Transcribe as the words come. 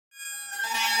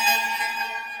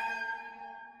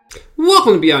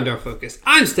Welcome to Beyond Our Focus.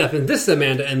 I'm Stefan, this is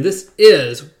Amanda, and this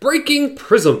is Breaking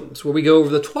Prisms, where we go over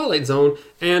the Twilight Zone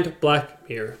and Black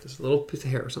Mirror. There's a little piece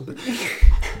of hair or something.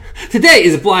 Today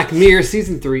is Black Mirror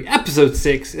Season 3, Episode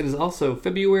 6. It is also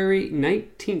February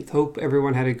 19th. Hope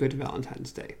everyone had a good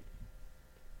Valentine's Day.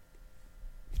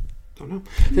 Don't know.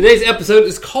 Today's episode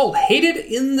is called Hated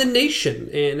in the Nation,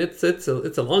 and it's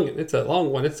a long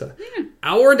one. It's an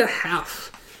hour and a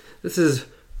half. This is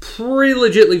pretty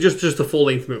legitly just a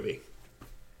full-length movie.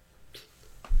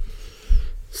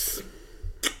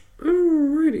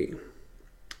 Alrighty.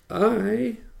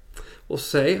 I will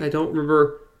say, I don't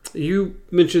remember, you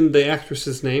mentioned the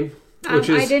actress's name. I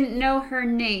didn't know her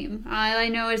name. All I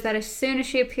know is that as soon as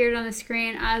she appeared on the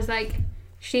screen, I was like,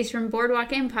 she's from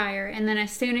Boardwalk Empire. And then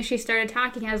as soon as she started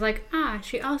talking, I was like,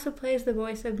 she also plays the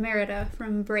voice of Merida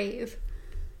from Brave.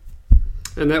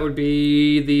 And that would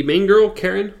be the main girl,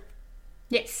 Karen?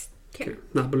 Yes, Karen.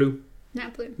 Not Blue.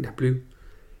 Not Blue. Not Blue.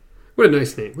 What a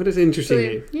nice name. What an interesting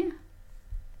name. Yeah.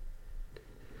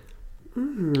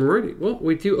 Alrighty. Well,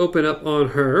 we do open up on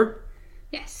her.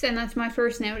 Yes, and that's my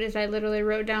first note, is I literally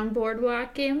wrote down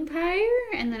Boardwalk Empire,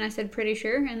 and then I said pretty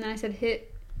sure, and then I said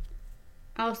hit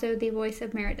also the voice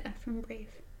of Merida from Brave.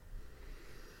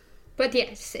 But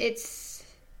yes,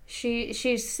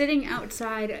 she's sitting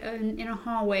outside in a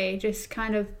hallway, just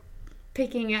kind of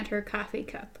picking at her coffee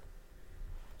cup.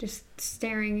 Just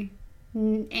staring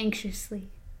anxiously.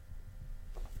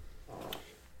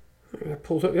 I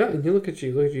pulled up, and look at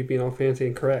you being all fancy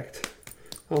and correct.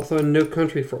 Also, No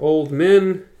Country for Old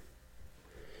Men.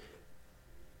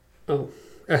 Oh,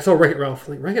 I saw Wreck-It Ralph.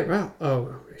 Wreck-It Ralph.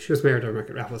 Oh, she was married to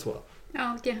Wreck-It Ralph as well.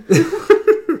 Oh, yeah.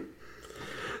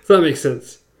 So that makes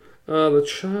sense. The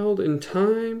Child in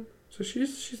Time. So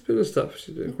she's been in stuff.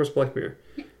 She's been, of course, Black Mirror.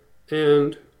 Yeah.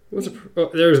 And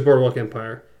there's Boardwalk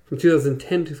Empire from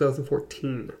 2010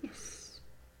 2014. Yes.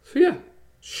 So yeah,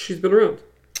 she's been around.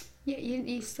 Yeah,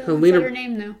 you still Helena, said her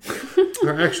name, though.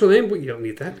 Her actual name? Well, you don't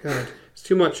need that. God, it's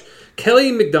too much.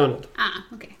 Kelly MacDonald.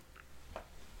 Okay.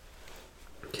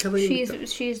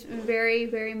 She's very,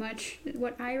 very much,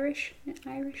 Irish?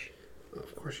 Irish?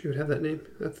 Of course you would have that name.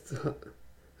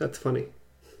 That's funny.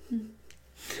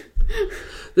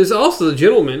 There's also the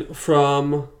gentleman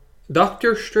from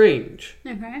Doctor Strange.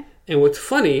 Okay. And what's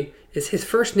funny is his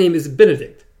first name is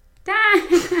Benedict.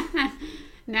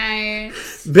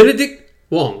 Nice. Benedict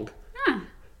Wong. Ah.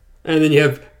 And then you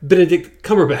have Benedict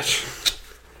Cumberbatch.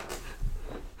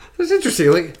 That's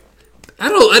interesting. I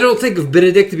don't think of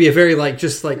Benedict to be a very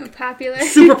popular,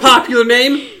 super popular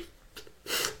name,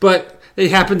 but they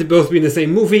happen to both be in the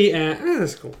same movie, and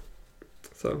that's cool.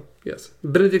 So yes,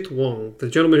 Benedict Wong, the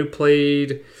gentleman who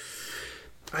played,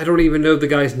 I don't even know the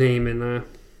guy's name in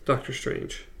Doctor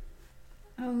Strange.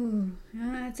 Oh,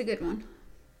 that's a good one.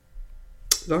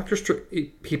 Doctor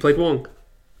Strange, he played Wong.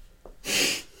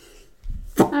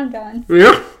 I'm done.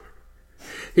 Yeah,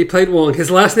 he played Wong.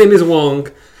 His last name is Wong.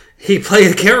 He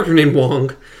played a character named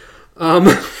Wong. And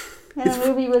a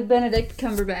movie with Benedict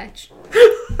Cumberbatch.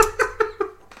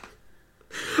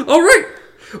 All right.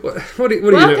 What do you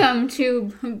know? Welcome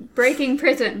to Breaking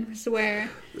Prisms, where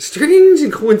strange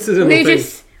and coincidental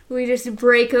things. We just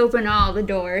break open all the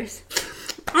doors.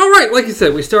 All right, like you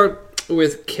said, we start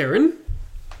with Karen.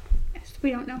 Yes,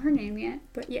 we don't know her name yet,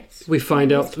 but yes. We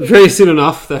find out very soon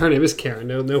enough that her name is Karen.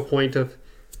 No point of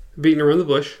beating around the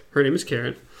bush. Her name is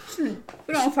Karen.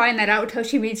 We don't find that out until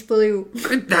she meets Blue.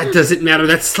 That doesn't matter.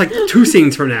 That's like 2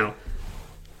 scenes from now.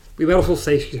 We might also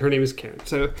say her name is Karen.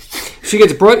 So she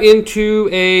gets brought into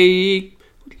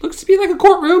what looks to be like a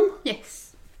courtroom.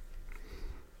 Yes.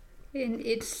 And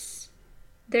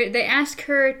they ask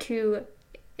her to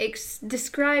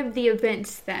describe the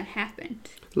events that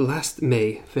happened. Last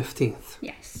May 15th.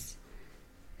 Yes.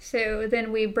 So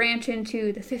then we branch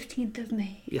into the 15th of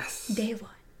May. Yes. Day 1.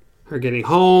 Her getting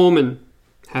home and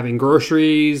having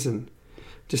groceries and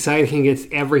deciding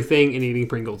against everything and eating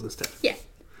Pringles instead. Yeah.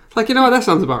 Like, you know what? That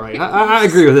sounds about right. I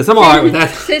agree with this. I'm all right with that.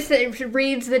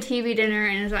 Reads the TV dinner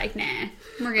and is like, nah,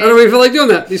 we're good. I don't even feel like doing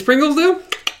that. These Pringles, though?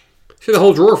 She had a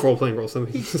whole drawer full of Pringles. I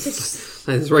mean,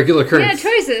 it's regular occurrence.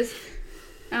 Yeah, choices.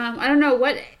 I don't know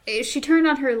what... She turned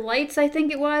on her lights, I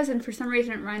think it was, and for some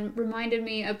reason it reminded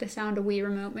me of the sound a Wii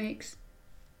remote makes.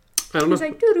 I don't know. It's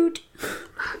like, doo-doot.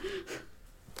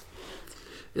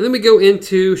 And then we go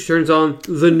into, she turns on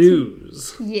the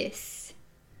news. Yes.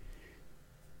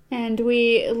 And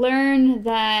we learn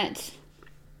that...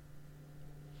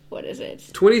 What is it?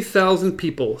 20,000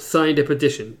 people signed a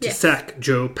petition to sack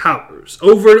Joe Powers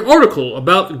over an article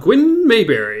about Gwen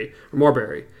Mayberry, or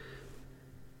Marbury.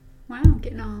 Wow,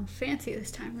 getting all fancy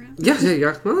this time around.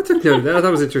 Yeah. Well, I took note of that. I thought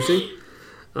it was interesting.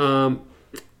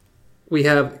 we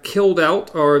have killed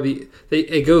out, or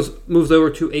moves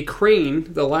over to a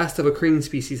crane. The last of a crane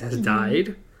species has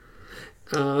died.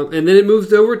 And then it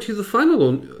moves over to the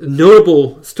final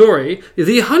notable story.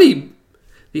 The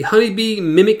honeybee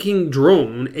mimicking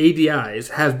drone, ADIs,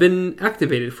 have been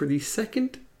activated for the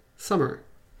second summer.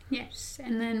 Yes,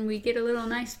 and then we get a little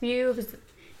nice view of these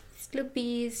little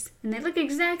bees. And they look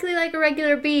exactly like a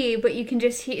regular bee, but you can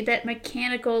just hear that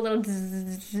mechanical little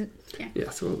zzz. Yeah,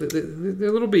 so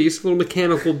they're little bees, little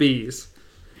mechanical bees,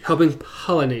 helping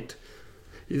pollinate.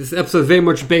 This episode is very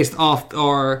much based off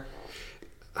our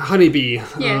honeybee.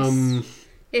 Yes.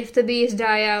 If the bees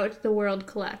die out, the world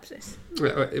collapses.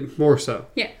 More so.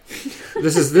 Yeah.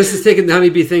 This is taking the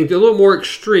honeybee thing to a little more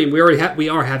extreme. We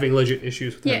are having legit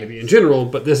issues with the honeybee in general,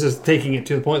 but this is taking it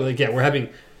to the point like, we're having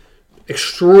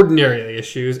extraordinary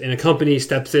issues, and a company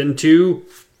steps in to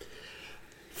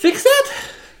fix that.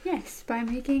 Yes, by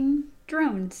making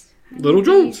drones. Little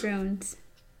drones.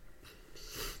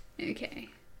 Okay.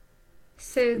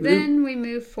 So then we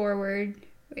move forward.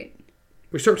 Wait.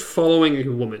 We start following a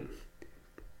woman.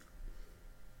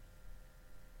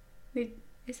 Wait,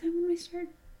 is that when we start?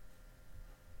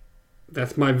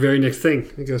 That's my very next thing.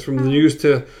 It goes from the news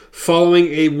to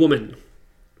following a woman.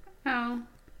 Oh.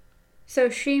 So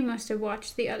she must have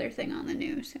watched the other thing on the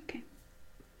news. Okay.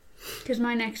 Because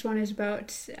my next one is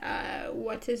about,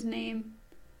 what's his name?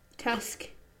 Tusk.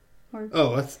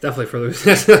 That's definitely further.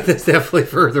 That's definitely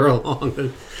further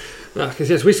along. Because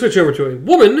yes, we switch over to a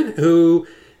woman who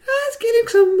is getting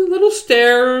some little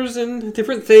stares and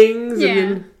different things. Yeah. And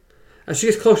then as she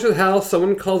gets closer to the house,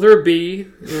 someone calls her a bee.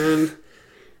 And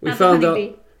we found out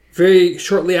very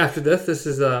shortly after this,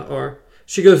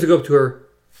 she goes to go up to her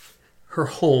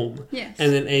home. Yes.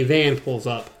 And then a van pulls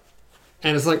up.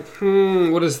 And it's like,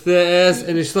 what is this?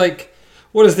 And it's like,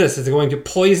 what is this? Is it going to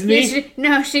poison me?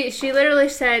 She literally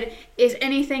said, is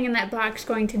anything in that box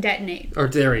going to detonate? Or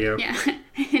there you go. Yeah.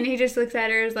 And he just looks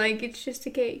at her and is like, it's just a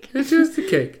cake. It's just a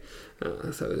cake.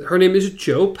 So her name is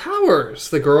Jo Powers,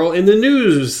 the girl in the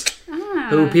news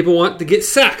who people want to get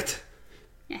sacked.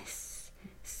 Yes.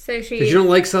 So Because you don't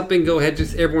like something, go ahead,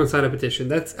 just everyone sign a petition.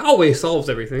 That always solves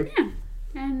everything. Yeah.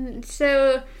 And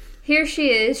so here she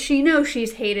is. She knows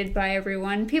she's hated by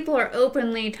everyone. People are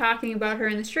openly talking about her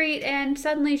in the street, and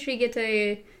suddenly she gets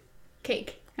a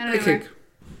cake. A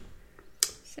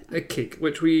cake,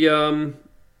 which we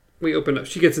open up.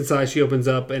 She gets inside, she opens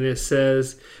up, and it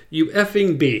says, "You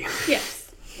effing bee."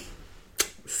 Yes.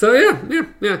 So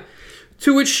yeah.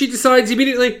 To which she decides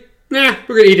immediately, we're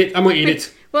gonna eat it. I'm gonna eat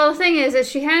it. Well, the thing is that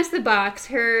she has the box.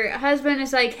 Her husband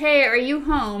is like, hey, are you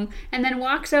home? And then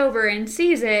walks over and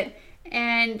sees it.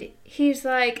 And he's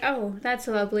like, oh, that's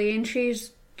lovely. And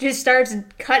she's just starts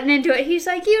cutting into it. He's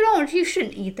like, you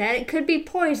shouldn't eat that. It could be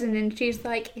poison. And she's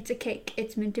like, it's a cake.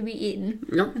 It's meant to be eaten.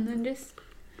 Yep. And then just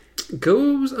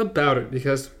goes about it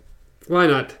because why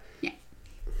not? Yeah.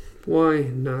 Why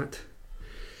not?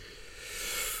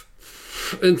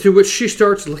 And to which she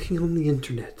starts looking on the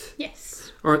internet. Yes.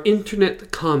 Or internet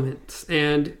comments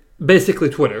and basically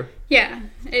Twitter. Yeah.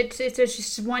 It's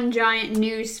just one giant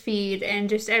news feed and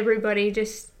just everybody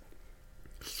just...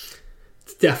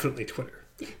 It's definitely Twitter.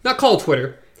 Yeah. Not called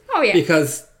Twitter. Oh, yeah.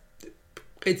 Because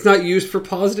it's not used for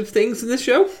positive things in this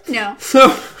show. No.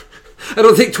 So I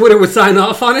don't think Twitter would sign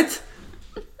off on it.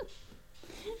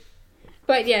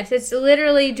 But yes, it's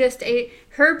literally just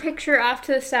her picture off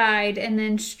to the side and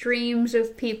then streams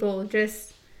of people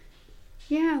just,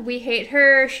 we hate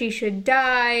her, she should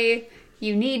die,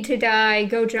 you need to die,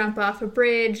 go jump off a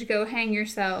bridge, go hang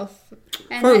yourself.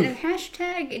 And then a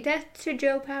hashtag death to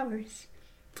Jo Powers.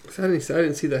 I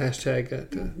didn't see the hashtag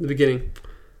at the beginning.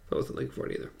 I wasn't looking for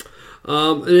it either.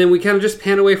 And then we kind of just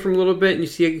pan away from a little bit and you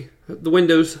see the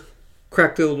windows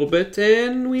cracked a little bit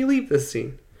and we leave this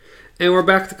scene. And we're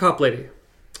back to Cop Lady.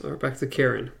 Or back to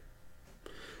Karen.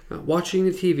 Watching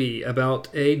the TV about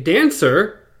a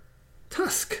dancer,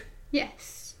 Tusk.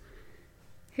 Yes.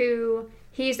 Who,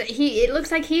 it looks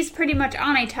like he's pretty much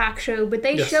on a talk show, but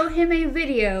they show him a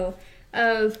video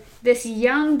of this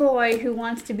young boy who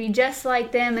wants to be just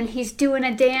like them, and he's doing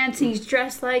a dance, and he's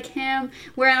dressed like him,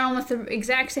 wearing almost the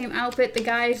exact same outfit the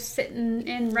guy's sitting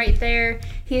in right there.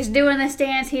 He's doing this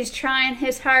dance, he's trying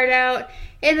his heart out,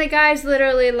 and the guy's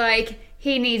literally like,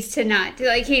 he needs to not.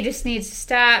 Like, he just needs to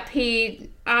stop.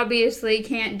 He obviously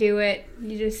can't do it.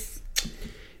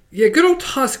 Yeah, good old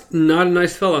Tusk, not a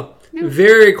nice fella. No.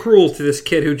 Very cruel to this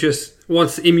kid who just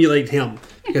wants to emulate him.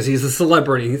 Because he's a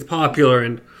celebrity. He's popular.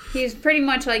 And he's pretty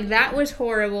much like, that was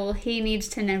horrible. He needs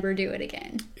to never do it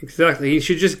again. Exactly. He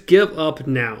should just give up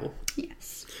now.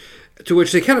 Yes. To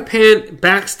which they kind of pan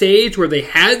backstage where they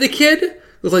had the kid.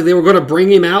 Looks like they were going to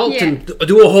bring him out and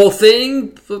do a whole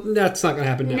thing. But that's not going to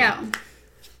happen now.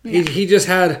 No. He just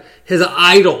had his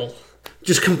idol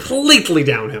just completely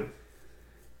down him.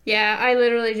 Yeah, I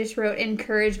literally just wrote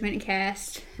encouragement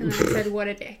cast, and I said, what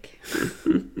a dick.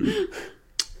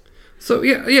 So,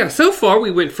 yeah. So far, we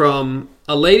went from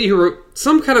a lady who wrote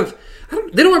some kind of...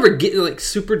 They don't ever get like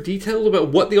super detailed about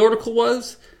what the article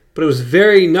was, but it was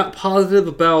very not positive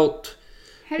about...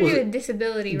 How to do with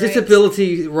disability rights.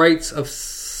 Disability rights of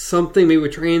something, maybe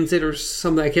with transit or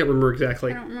something. I can't remember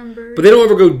exactly. I don't remember. But they don't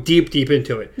ever go deep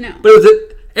into it. No. But it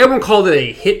was everyone called it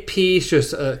a hit piece,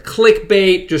 just a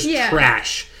clickbait, just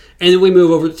trash. And then we move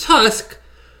over to Tusk,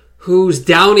 who's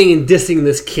downing and dissing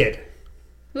this kid.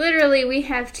 Literally, we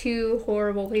have two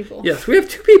horrible people. Yes, we have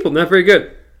two people. Not very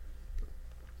good.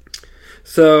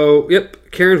 So,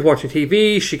 Karen's watching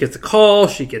TV. She gets a call.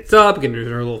 She gets up, gets in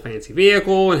her little fancy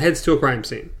vehicle, and heads to a crime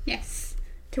scene. Yes.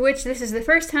 To which this is the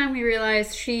first time we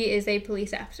realize she is a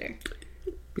police officer.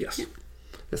 Yes. Yeah.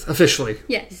 Yes, officially.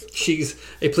 Yes. She's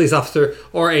a police officer,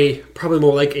 or probably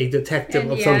more like a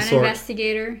detective of some sort. An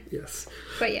investigator. Yes.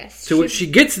 But yes. So she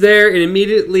gets there and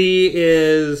immediately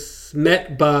is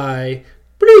met by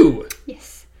Blue.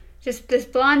 Yes. Just this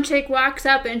blonde chick walks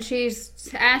up and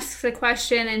asks a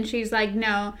question and she's like,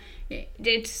 no,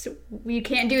 you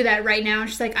can't do that right now. And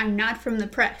she's like, I'm not from the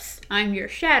press. I'm your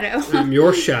shadow. I'm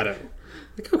your shadow.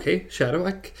 Like, okay, shadow.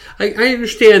 I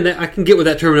understand that. I can get what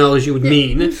that terminology would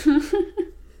mean.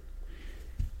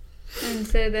 And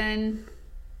so then...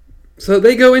 So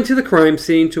they go into the crime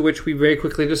scene, to which we very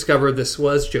quickly discover this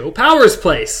was Joe Powers'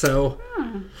 place. So,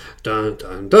 dun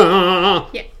dun dun.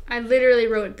 Yeah, I literally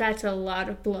wrote, that's a lot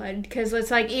of blood. Because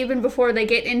it's like, even before they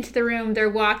get into the room,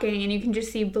 they're walking, and you can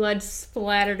just see blood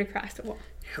splattered across the wall.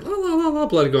 Yeah, a lot of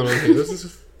blood going on here.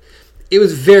 It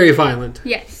was very violent.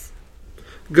 Yes.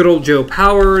 Good old Joe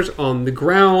Powers on the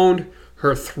ground.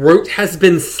 Her throat has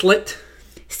been slit.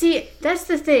 See, that's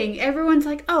the thing. Everyone's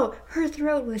like, oh, her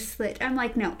throat was slit. I'm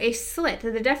like, no, a slit.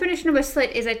 The definition of a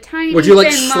slit is a tiny... Would you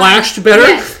like slashed better?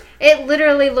 Yes. It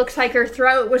literally looks like her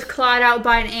throat was clawed out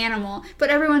by an animal. But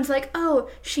everyone's like, oh,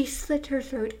 she slit her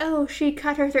throat. Oh, she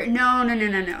cut her throat. No.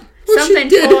 Well, something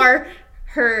tore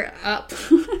her up.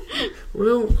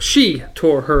 Well, she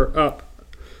tore her up.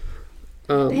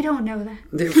 They don't know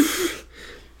that.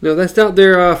 No, that's not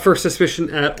their first suspicion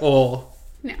at all.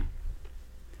 No.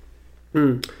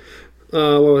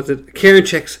 What was it? Karen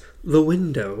checks the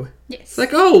window. Yes. It's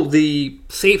like,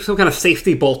 some kind of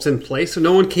safety bolts in place, so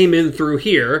no one came in through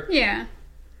here. Yeah.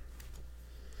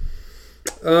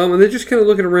 And they're just kind of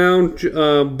looking around.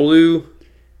 Blue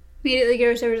immediately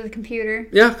goes over to the computer.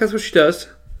 Yeah, that's what she does.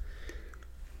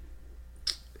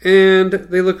 And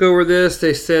they look over this.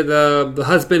 They said the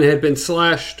husband had been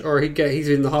slashed, or he's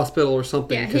in the hospital or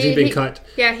something because he'd been cut.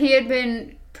 Yeah, he had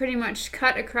been pretty much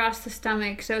cut across the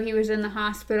stomach, so he was in the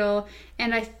hospital.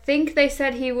 And I think they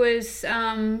said he was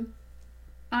pretty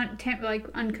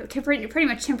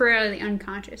much temporarily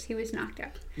unconscious. He was knocked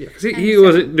out. Yeah, because he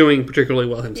wasn't doing particularly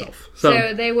well himself. Yeah.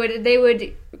 So they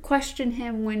would question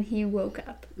him when he woke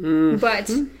up. Mm-hmm. But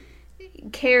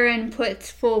Karen puts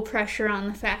full pressure on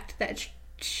the fact that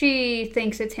she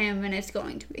thinks it's him, and it's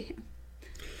going to be him.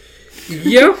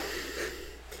 Yeah.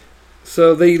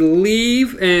 So they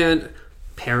leave, and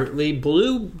apparently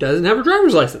Blue doesn't have a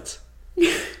driver's license.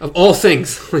 Of all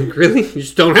things. Like, really? You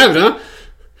just don't have it, huh?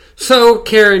 So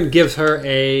Karen gives her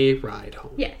a ride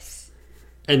home. Yes.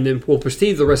 And then we'll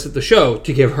proceed the rest of the show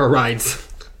to give her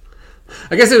rides.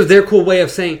 I guess it was their cool way of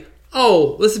saying,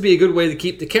 oh, this would be a good way to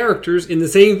keep the characters in the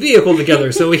same vehicle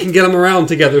together so we can get them around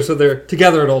together so they're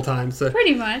together at all times. So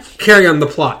pretty much. Carry on the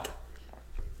plot.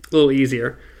 A little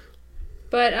easier.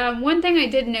 But one thing I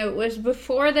did note was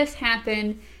before this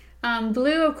happened,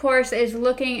 Blue, of course, is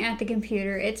looking at the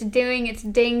computer. It's doing its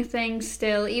ding thing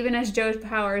still. Even as Joe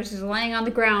Powers is laying on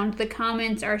the ground, the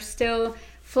comments are still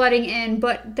flooding in,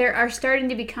 but there are starting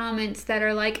to be comments that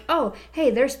are like, oh, hey,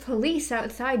 there's police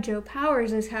outside Joe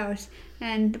Powers' house,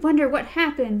 and wonder what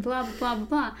happened, blah, blah, blah, blah,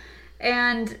 blah.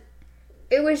 And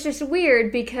it was just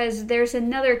weird because there's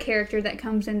another character that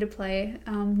comes into play,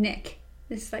 Nick.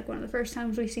 This is like one of the first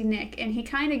times we see Nick, and he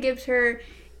kind of gives her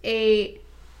a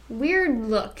weird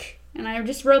look. And I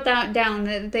just wrote that down,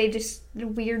 that they just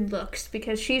weird looks,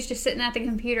 because she's just sitting at the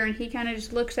computer and he kind of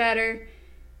just looks at her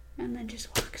and then just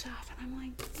walks off. And I'm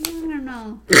like, I don't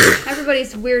know.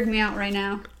 Everybody's weirding me out right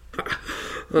now.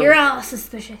 You're all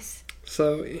suspicious.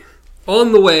 So,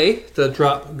 on the way to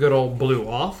drop good old Blue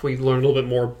off, we learned a little bit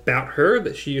more about her,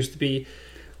 that she used to be,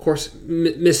 of course,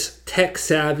 Miss Tech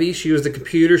Savvy. She was the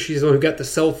computer. She's the one who got the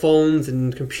cell phones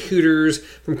and computers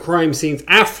from crime scenes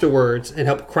afterwards and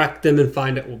helped crack them and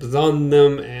find out what was on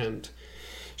them. And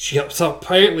So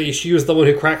apparently she was the one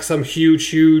who cracked some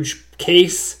huge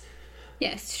case.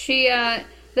 Yes, she,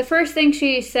 the first thing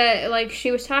she said, like, she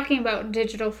was talking about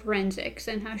digital forensics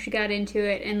and how she got into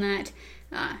it, and that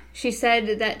she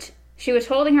said that she was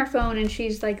holding her phone and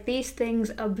she's like, these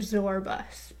things absorb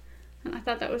us. And I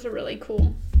thought that was a really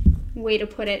cool way to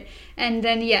put it. And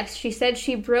then, yes, she said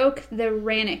she broke the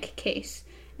Rannick case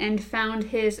and found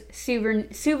his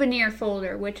souvenir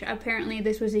folder, which apparently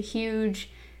this was a huge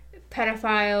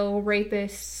pedophile,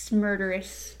 rapist,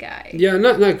 murderous guy. Yeah,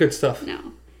 not good stuff.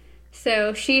 No.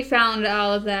 So she found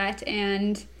all of that,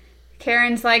 and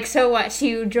Karen's like, so what?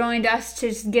 You joined us to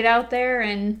just get out there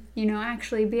and,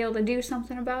 actually be able to do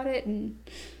something about it? And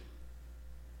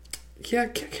yeah,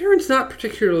 Karen's not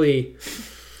particularly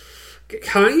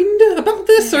kind about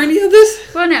this or any of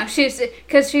this. Well, no,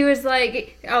 because she was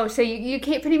like, oh, so you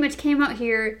pretty much came out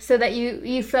here so that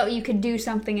you felt you could do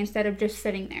something instead of just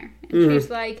sitting there. And she's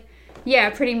like,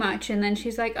 yeah, pretty much. And then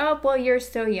she's like, oh, well, you're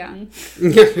still young.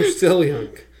 Yeah, you're still young.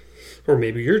 Or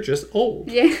maybe you're just old.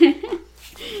 Yeah.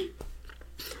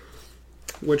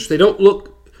 Which they don't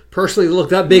look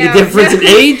that big a difference in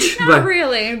age. Not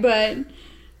really, but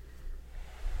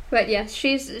yes,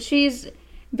 she's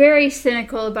very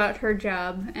cynical about her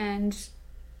job, and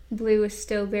Blue is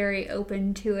still very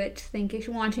open to it,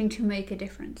 wanting to make a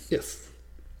difference. Yes.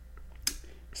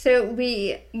 So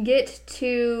we get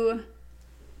to,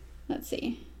 let's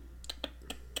see.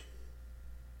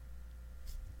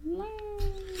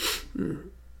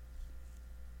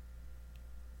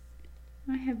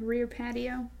 I have rear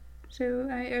patio. So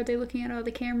are they looking at all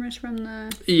the cameras from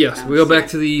the Yes, house? we go back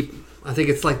to I think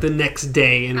it's like the next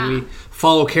day, and we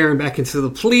follow Karen back into the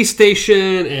police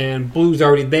station, and Blue's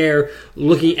already there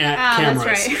looking at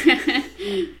cameras. That's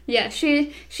right. Yeah,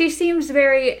 she seems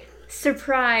very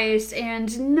surprised,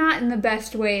 and not in the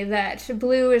best way, that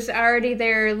Blue is already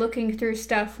there looking through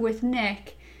stuff with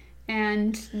Nick,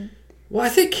 and... Well, I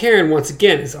think Karen, once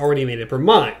again, has already made up her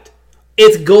mind.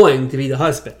 It's going to be the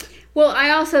husband. Well, I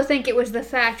also think it was the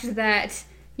fact that,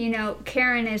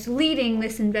 Karen is leading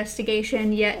this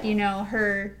investigation, yet,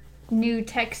 her new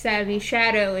tech-savvy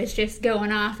Shadow is just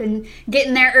going off and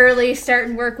getting there early,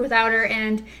 starting work without her,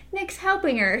 and Nick's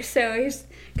helping her. So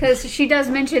because she does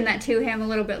mention that to him a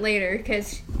little bit later,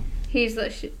 because she's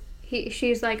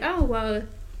like, oh, well,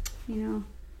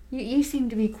 you seem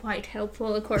to be quite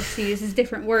helpful. Of course, she uses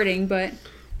different wording, but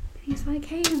he's like,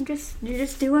 hey, you're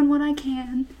just doing what I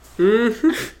can.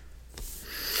 Mm-hmm.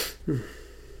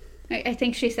 I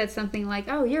think she said something like,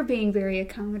 oh, you're being very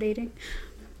accommodating.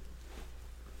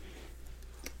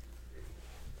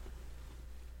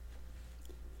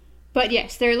 But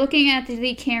yes, they're looking at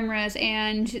the cameras,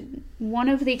 and one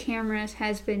of the cameras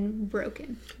has been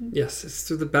broken. Yes, it's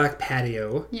through the back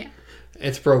patio. Yeah.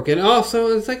 It's broken. Oh, so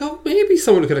it's like, oh, maybe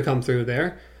someone could have come through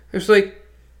there. It's like,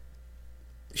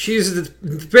 she uses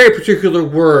very particular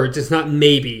words. It's not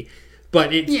maybe,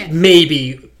 but it's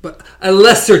maybe, but a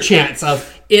lesser chance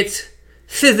of it's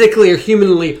physically or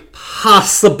humanly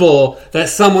possible that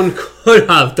someone could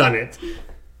have done it.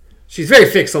 She's very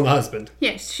fixed on the husband.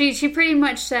 Yes, she pretty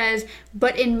much says,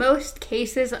 but in most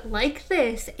cases like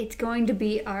this, it's going to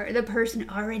be the person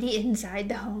already inside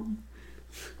the home.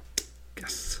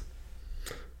 Yes.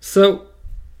 So,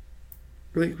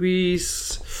 my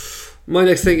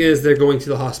next thing is they're going to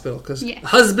the hospital because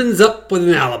husband's up with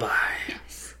an alibi.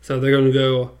 Yes. So they're going to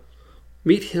go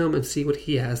meet him and see what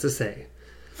he has to say.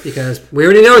 Because we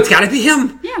already know it's got to be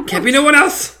him. Yeah, can't be no one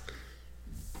else.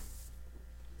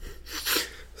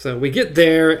 So we get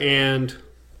there and...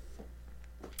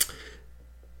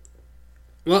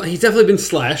 Well, he's definitely been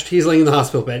slashed. He's laying in the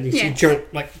hospital bed. You see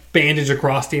bandage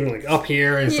across him, up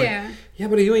here. And it's yeah,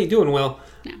 but you ain't doing well.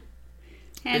 No.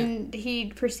 And he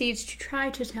proceeds to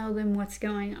try to tell them what's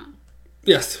going on.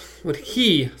 Yes, what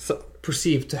he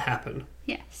perceived to happen.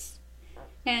 Yes.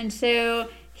 And so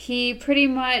he pretty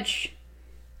much...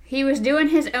 He was doing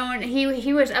his own... He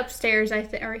was upstairs,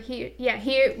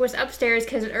 he was upstairs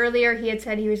because earlier he had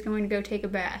said he was going to go take a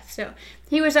bath. So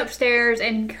he was upstairs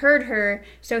and heard her.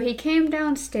 So he came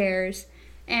downstairs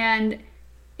and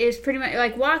is pretty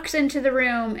much walks into the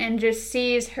room and just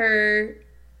sees her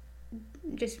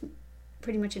just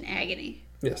pretty much in agony.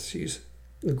 Yes, she's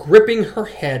gripping her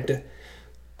head,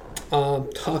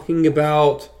 talking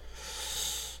about,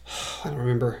 I don't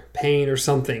remember, pain or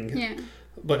something. Yeah.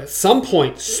 But at some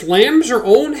point, slams her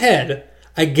own head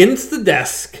against the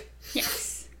desk.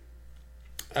 Yes.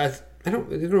 I don't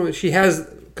know. She has,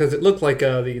 because it looked like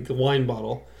the wine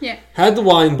bottle. Yeah. Had the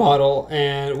wine bottle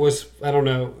and was, I don't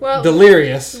know,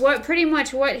 delirious. What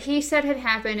he said had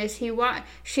happened is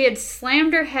she had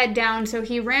slammed her head down, so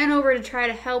he ran over to try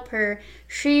to help her.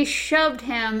 she shoved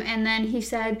him, and then he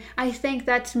said, I think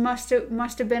that must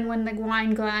have been when the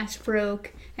wine glass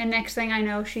broke. And next thing I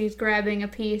know, she's grabbing a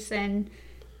piece and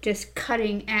just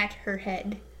cutting at her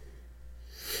head.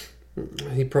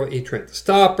 He tried to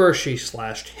stop her. She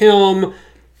slashed him.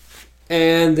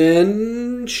 And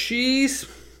then she's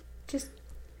just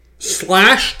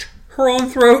slashed her own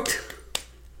throat.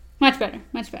 Much better.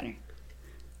 Much better.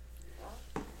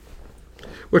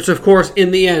 Which, of course,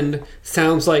 in the end,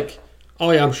 sounds like,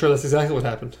 oh yeah, I'm sure that's exactly what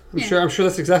happened. I'm sure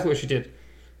that's exactly what she did.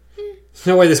 There's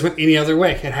no way this went any other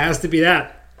way. It has to be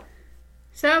that.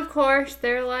 So, of course,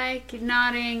 they're, like,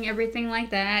 nodding, everything like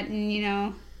that, and, you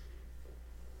know,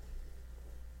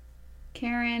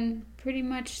 Karen pretty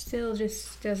much still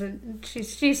just doesn't,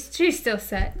 she's still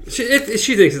set. She thinks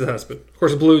it's the husband. Of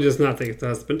course, Blue does not think it's the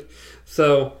husband.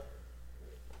 So,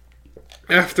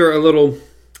 after a little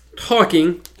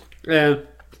talking, they're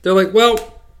like,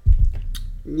 well,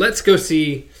 let's go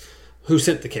see who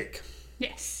sent the cake.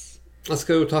 Yes. Let's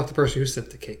go talk to the person who sent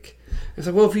the cake. It's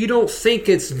like, well, if you don't think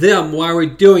it's them, why are we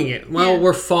doing it? Well,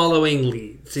 we're following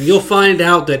leads. And you'll find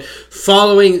out that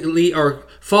following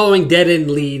dead-end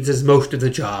leads is most of the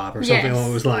job, or something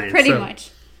along those lines. Pretty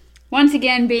much. Once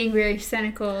again, being very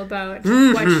cynical about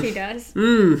what she does.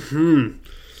 Mm-hmm.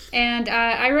 And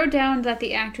I wrote down that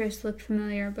the actress looked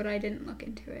familiar, but I didn't look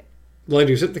into it. The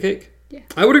lady who sent the cake? Yeah.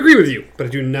 I would agree with you, but I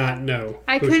do not know.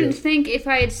 I couldn't think if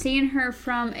I had seen her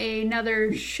from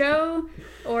another show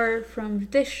or from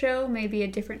this show, maybe a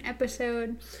different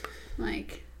episode.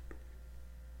 Like,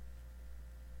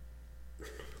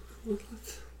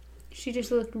 she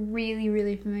just looked really,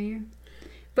 really familiar.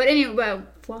 But anyway, well,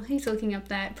 while he's looking up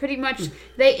that, pretty much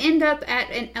they end up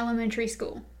at an elementary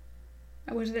school.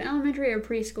 Was it an elementary or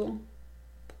preschool?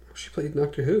 She played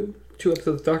Doctor Who. 2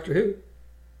 episodes of Doctor Who.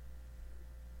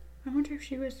 I wonder if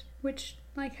she was,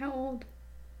 how old?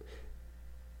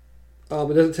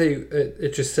 It doesn't tell you.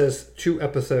 It just says 2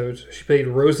 episodes. She played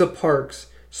Rosa Parks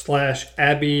 /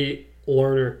 Abby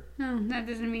Lerner. Oh, that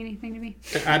doesn't mean anything to me.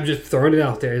 I'm just throwing it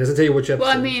out there. It doesn't tell you which episode.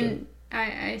 Well, I mean, I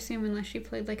assume unless she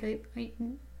played I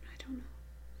don't know.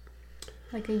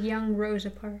 Like a young Rosa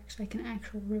Parks, like an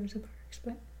actual Rosa Parks,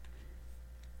 but...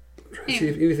 Trying to see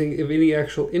if anything of any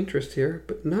actual interest here,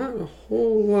 but not a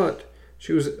whole lot.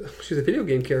 She's a video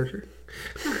game character.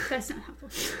 Oh, that's not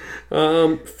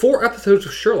helpful. 4 episodes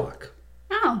of Sherlock.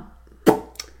 Oh.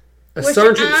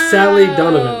 Sergeant Sally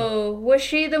Donovan. Oh, was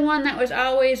she the one that was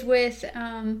always with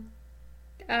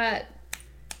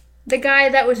the guy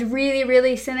that was really,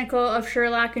 really cynical of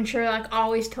Sherlock, and Sherlock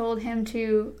always told him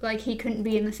to, he couldn't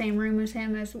be in the same room as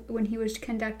him as when he was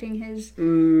conducting his...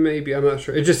 Maybe, I'm not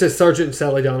sure. It just says Sergeant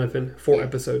Sally Donovan, 4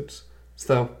 episodes.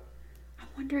 So... I'm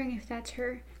wondering if that's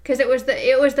her. Because it was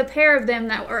the pair of them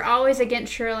that were always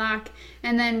against Sherlock,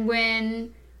 and then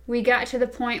when we got to the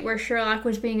point where Sherlock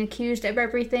was being accused of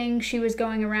everything, she was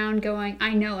going around going,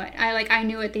 I know it. I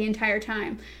knew it the entire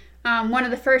time. One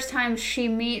of the first times she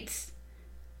meets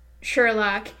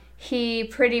Sherlock, he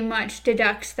pretty much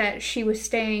deducts that she was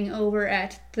staying over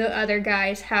at the other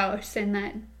guy's house and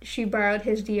that she borrowed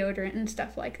his deodorant and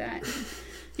stuff like that.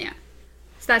 Yeah.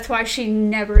 So that's why she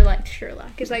never liked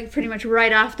Sherlock. It's pretty much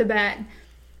right off the bat.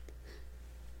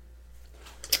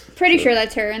 Pretty sure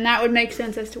that's her, and that would make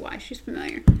sense as to why she's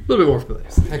familiar. A little bit more familiar.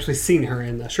 I've actually seen her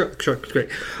in Sherlock. Sherlock's great.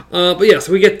 But yeah,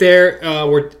 so we get there.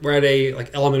 We're at a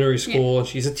elementary school, and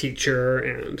she's a teacher,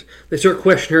 and they start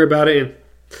questioning her about it. And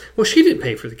well, she didn't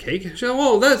pay for the cake. She said,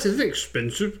 "Well, that's an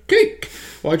expensive cake.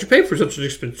 Why'd you pay for such an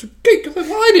expensive cake?" I'm like,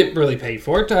 "Well, I didn't really pay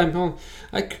for it.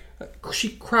 She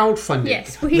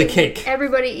crowdfunded the cake.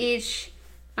 Everybody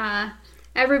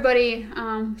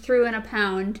threw in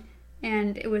 £1."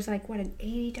 And it was an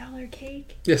 $80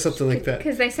 cake? Yeah, something like that.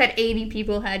 Because they said 80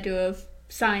 people had to have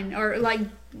signed or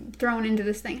thrown into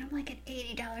this thing. I'm like, an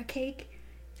 $80 cake?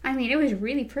 I mean, it was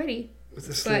really pretty. But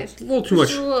a little too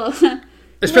much.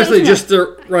 Especially just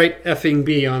the right effing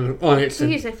B on it.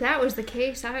 Jeez, if that was the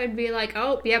case, I would be like,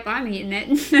 oh, yep, I'm eating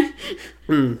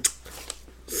it.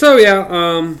 So,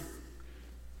 yeah,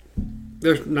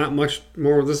 there's not much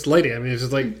more of this lady. I mean, it's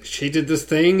just she did this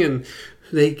thing and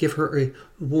they give her a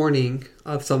warning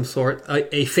of some sort,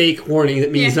 a fake warning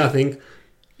that means nothing.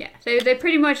 Yeah, so they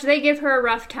pretty much, they give her a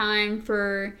rough time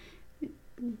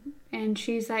and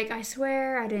she's like, I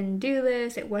swear I didn't do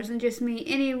this, it wasn't just me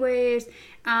anyways.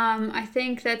 I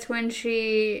think that's when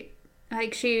she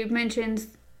mentions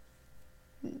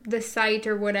the site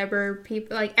or whatever,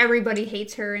 people, everybody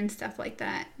hates her and stuff like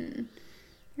that, and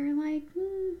you're like,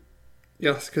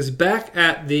 Yes, because back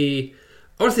at the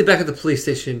police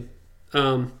station,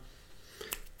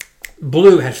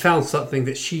 Blue had found something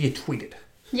that she had tweeted.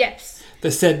 Yes.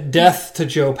 that said "Death to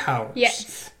Joe Powers."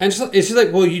 Yes. And it's just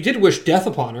like, well, you did wish death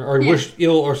upon her, or wish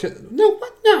ill, or no,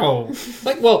 what? No.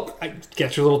 Like, well, I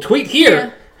get your little tweet here.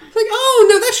 Yeah. It's like, oh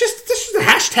no, that's just a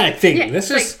hashtag thing. Yeah, That's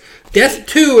it's just death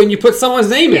to, and you put someone's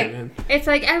name in. It's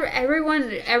like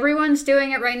everyone's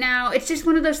doing it right now. It's just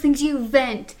one of those things you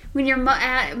vent when you're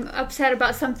upset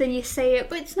about something. You say it,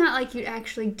 but it's not like you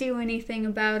actually do anything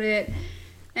about it.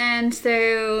 And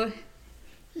so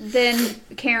then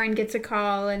Karen gets a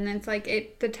call, and it's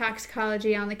like the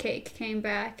toxicology on the cake came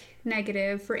back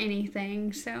negative for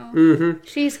anything. So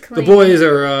she's clean. The boys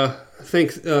are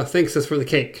thanks us for the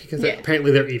cake because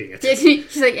apparently they're eating it. Yeah,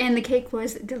 she's like, and the cake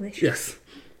was delicious. Yes.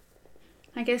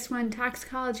 I guess when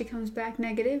toxicology comes back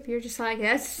negative, you're just like,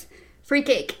 that's free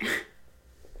cake.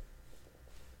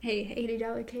 Hey,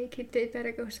 $80 cake, it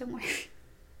better go somewhere.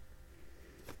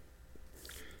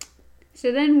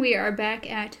 So then we are back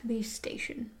at the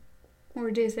station. Or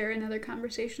is there another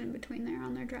conversation in between there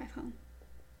on their drive home?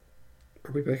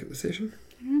 Are we back at the station?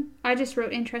 I don't know. I just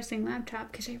wrote interesting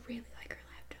laptop because I really like her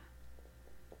laptop.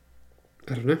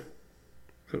 I don't know.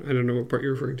 I don't know what part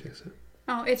you're referring to. So.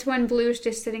 Oh, it's when Blue's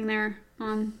just sitting there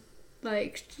on,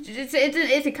 like,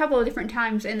 it's a couple of different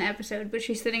times in the episode, but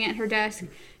she's sitting at her desk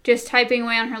just typing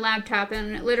away on her laptop,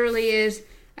 and it literally is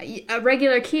a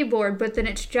regular keyboard, but then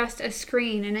it's just a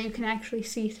screen, and then you can actually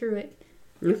see through it.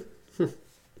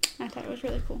 I thought it was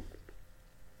really cool.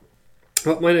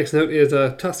 Well, my next note is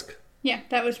Tusk. Yeah,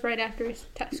 that was right after his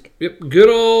Tusk. Yep, good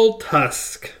old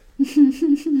Tusk.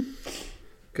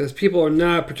 Because people are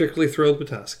not particularly thrilled with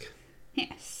Tusk.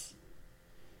 Yes.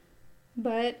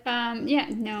 But,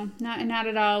 no, not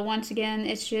at all. Once again,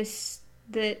 it's just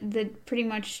the pretty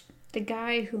much the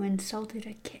guy who insulted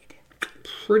a kid.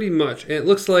 Pretty much. And it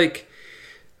looks like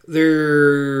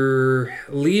they're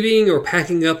leaving or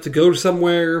packing up to go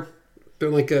somewhere. They're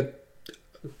in like a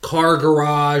car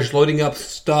garage loading up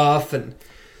stuff, and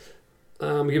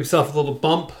give himself a little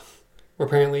bump where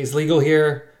apparently he's legal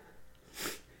here.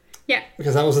 Yeah.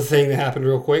 Because that was the thing that happened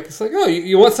real quick. It's like, oh,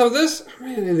 you want some of this?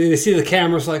 And then they see the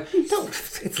cameras like, no,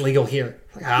 it's legal here.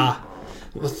 Like,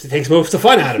 well, it takes most of the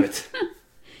fun out of it.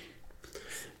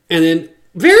 And then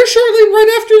very shortly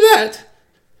right after that,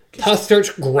 Tusk starts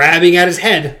grabbing at his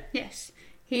head. Yes.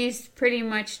 He's pretty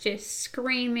much just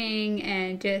screaming,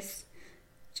 and just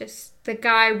the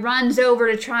guy runs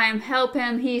over to try and help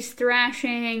him. He's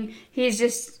thrashing. He's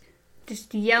just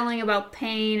yelling about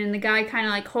pain, and the guy kind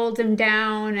of like holds him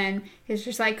down and is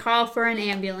just like, call for an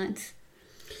ambulance.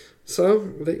 So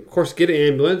they of course get an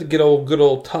ambulance, get good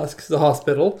old Tusk to the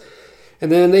hospital,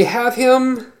 and then they have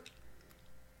him.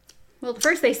 Well,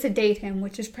 first they sedate him,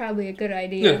 which is probably a good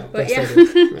idea. No, but yeah,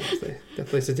 they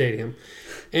definitely sedate him,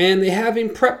 and they have him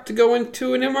prepped to go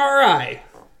into an MRI.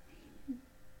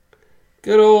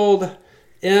 Good old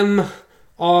MRI.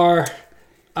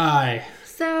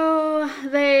 So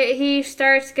he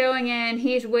starts going in,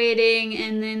 he's waiting,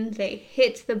 and then they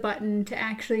hit the button to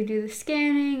actually do the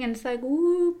scanning, and it's like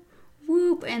whoop,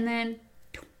 whoop, and then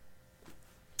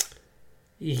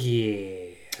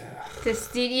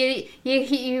just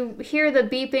you hear the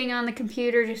beeping on the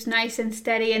computer just nice and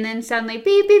steady, and then suddenly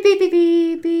beep beep beep beep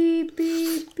beep beep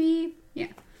beep beep.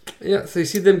 Yeah, so you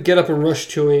see them get up and rush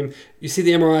to him. You see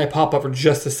the MRI pop up for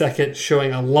just a second,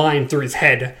 showing a line through his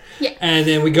head. Yeah. And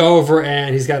then we go over,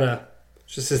 and he's got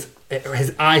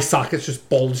his eye sockets just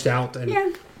bulged out. And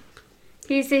yeah.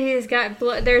 He's got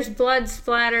blood. There's blood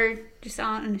splattered just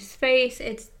on his face.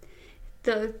 It's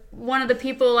one of the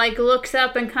people like looks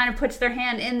up and kind of puts their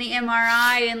hand in the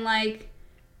MRI and like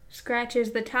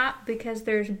scratches the top because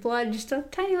there's blood, just a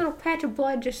tiny little patch of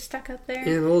blood just stuck up there.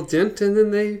 And a little dent, and then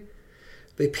they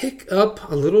pick up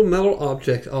a little metal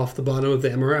object off the bottom of the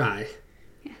MRI.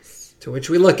 Yes. To which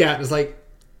we look at and it's like,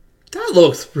 that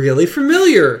looks really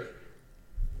familiar.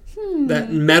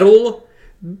 That metal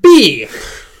bee.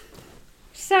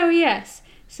 So yes.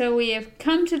 So we have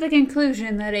come to the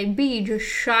conclusion that a bee just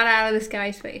shot out of this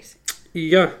guy's face.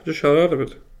 Yeah, just shot out of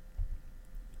it.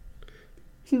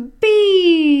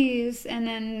 Bees! And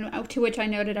then, to which I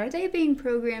noted, are they being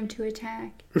programmed to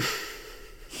attack?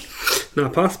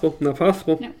 Not possible. No.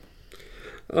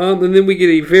 And then we get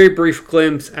a very brief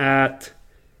glimpse at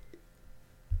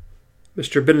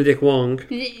Mr. Benedict Wong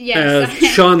as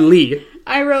Sean Lee.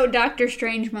 I wrote Dr.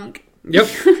 Strange Monk. Yep,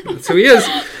 that's who he is.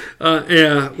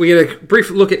 We get a brief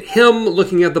look at him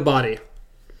looking at the body.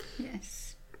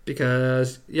 Yes.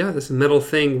 Because, this metal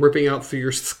thing ripping out through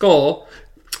your skull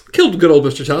killed good old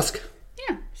Mr. Tusk.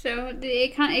 Yeah. So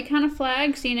it kind of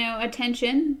flags,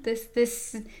 attention. This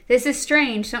is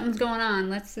strange. Something's going on.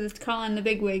 Let's call in the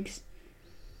bigwigs.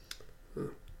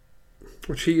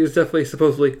 She is definitely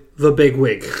supposedly the big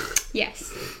wig.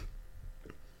 Yes.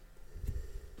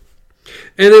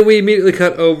 And then we immediately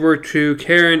cut over to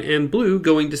Karen and Blue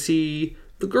going to see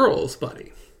the girl's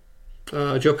body.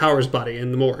 Joe Power's body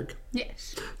in the morgue.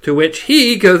 Yes. To which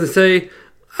he goes to say,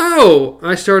 oh,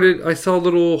 I saw a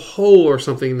little hole or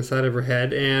something in the side of her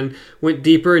head and went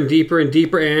deeper and deeper and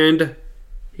deeper, and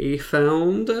he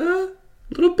found a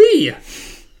little bee.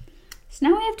 So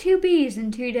now we have 2 bees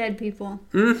and 2 dead people.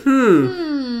 So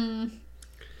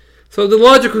the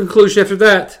logical conclusion after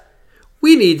that,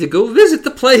 we need to go visit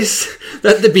the place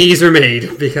that the bees are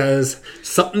made because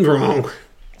something's wrong.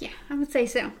 Yeah, I would say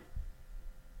so.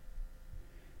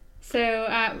 So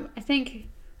I think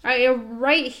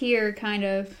right here, kind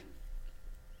of.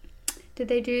 Did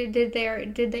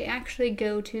they actually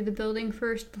go to the building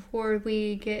first before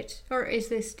we get, or is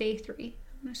this day 3?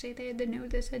 I'm gonna say they had the note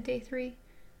that said day 3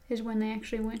 is when they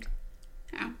actually went.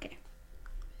 Oh, okay.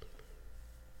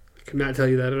 I cannot tell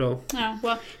you that at all. Oh,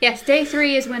 well, yes, day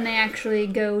 3 is when they actually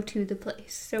go to the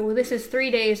place. So this is 3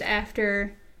 days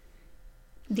after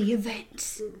the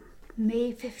event.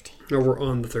 May 15th. No, we're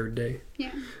on the 3rd day.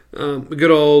 Yeah. Good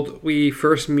old, we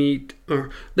first meet,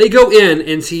 they go in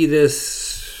and see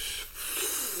this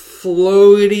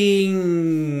floating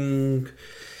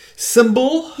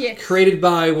symbol created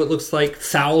by what looks like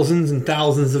thousands and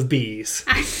thousands of bees.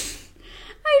 I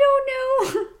don't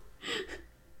know.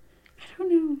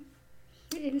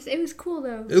 It was cool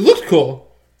though. It looked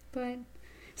cool. But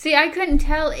see, I couldn't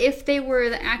tell if they were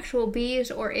the actual bees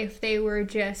or if they were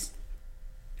just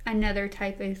another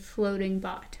type of floating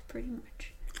bot, pretty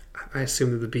much. I assume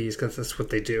they're the bees because that's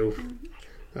what they do.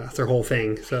 That's their whole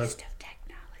thing. So. Waste of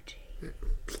technology.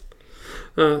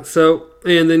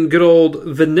 And then good old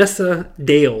Vanessa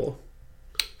Dale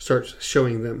starts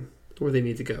showing them where they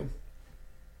need to go.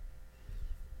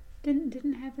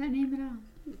 Didn't have that name at all.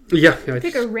 Yeah.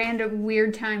 Pick a random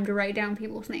weird time to write down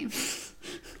people's names.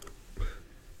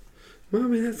 Well,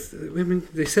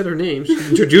 they said her name. She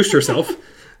introduced herself.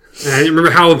 And I didn't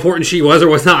remember how important she was or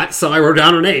was not, so I wrote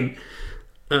down her name.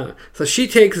 So she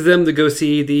takes them to go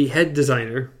see the head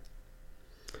designer,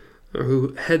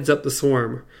 who heads up the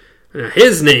swarm. Now,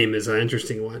 his name is an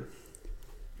interesting one.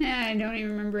 Yeah, I don't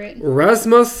even remember it.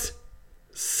 Rasmus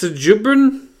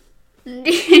Sjubben.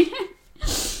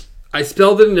 I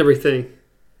spelled it and everything.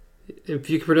 If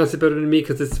you can pronounce it better than me,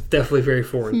 because it's definitely very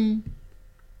foreign.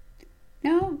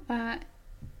 No,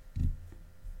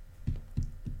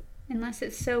 unless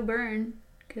it's so burn,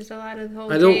 because a lot of the whole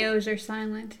JOs are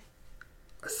silent.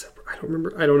 I don't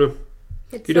remember. I don't know.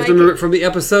 It's you just remember it from the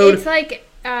episode. It's like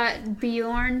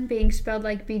Bjorn being spelled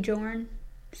like Bjorn.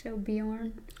 So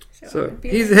Bjorn. So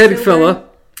he's the head fella,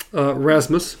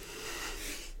 Rasmus.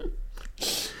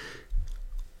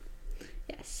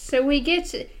 Yes. So we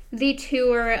get the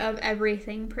tour of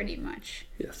everything, pretty much.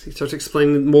 Yes, he starts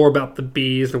explaining more about the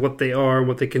bees and what they are and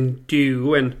what they can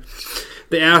do, and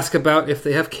they ask about if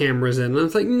they have cameras in, and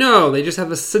it's like, no, they just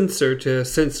have a sensor to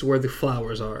sense where the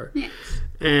flowers are. Yes.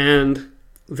 And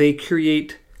they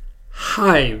create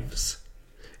hives.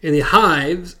 And the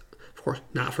hives, of course,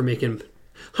 not for making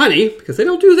honey, because they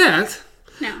don't do that.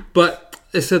 No. But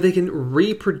so they can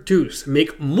reproduce,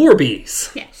 make more bees.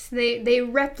 Yes, they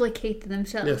replicate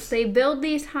themselves. Yes. They build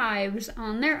these hives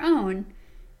on their own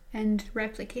and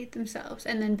replicate themselves,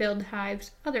 and then build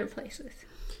hives other places.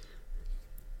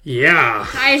 Yeah.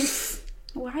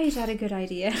 Why is that a good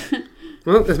idea?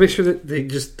 Well, let's make sure that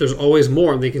there's always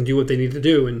more and they can do what they need to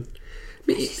do. And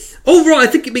overall, I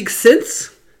think it makes sense.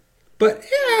 But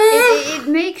yeah. It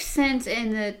makes sense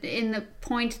in the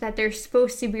point that they're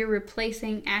supposed to be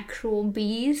replacing actual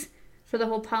bees for the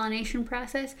whole pollination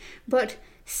process. But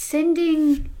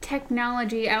sending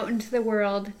technology out into the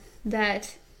world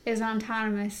that is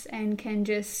autonomous and can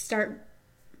just start,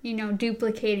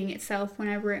 duplicating itself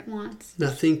whenever it wants.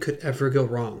 Nothing could ever go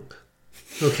wrong.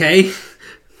 Okay?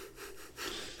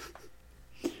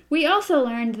 We also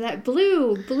learned that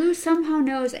Blue somehow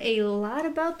knows a lot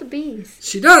about the bees.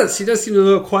 She does. She does seem to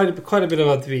know quite a bit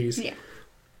about the bees. Yeah.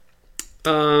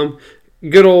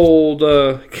 Good old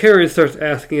Karen starts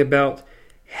asking about,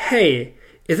 hey,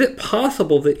 is it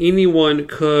possible that anyone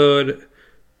could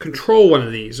control one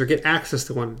of these or get access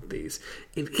to one of these?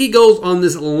 And he goes on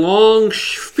this long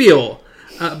spiel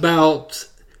about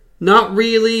not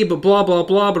really, but blah, blah,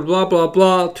 blah, blah, blah, blah,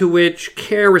 blah, to which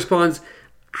Karen responds,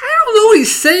 I don't know what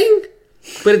he's saying,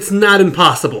 but it's not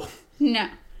impossible. No.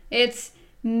 It's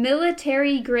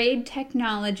military-grade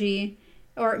technology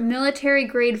or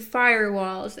military-grade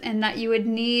firewalls, and that you would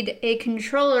need a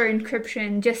controller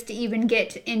encryption just to even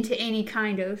get into any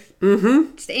kind of...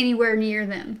 just anywhere near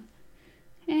them.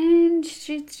 And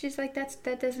she's like,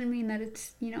 that doesn't mean that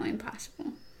it's,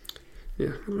 impossible. Yeah,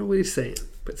 I don't know what he's saying,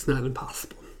 but it's not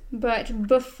impossible. But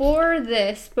before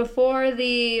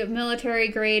the military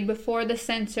grade, before the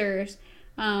sensors,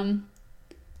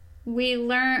 we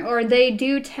learn, or they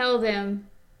do tell them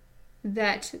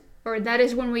that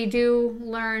is when we do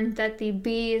learn that the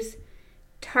bees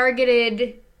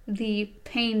targeted the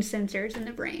pain sensors in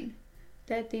the brain.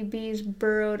 That the bees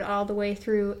burrowed all the way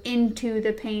through into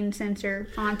the pain sensor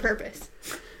on purpose.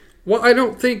 Well, I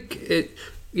don't think it...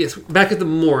 Yes, back at the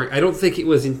morgue, I don't think it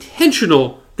was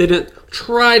intentional. They didn't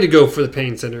try to go for the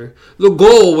pain center. The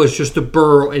goal was just to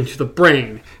burrow into the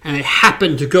brain, and it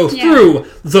happened to go through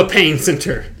the pain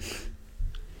center.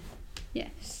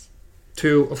 Yes.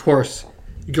 To, of course,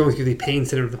 going through the pain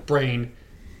center of the brain,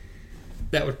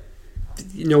 that would...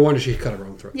 No wonder she cut her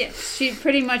own throat. Yes, she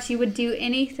pretty much, you would do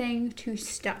anything to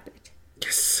stop it.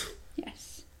 Yes.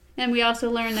 Yes. And we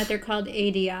also learned that they're called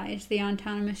ADIs, the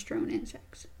autonomous drone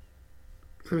insects.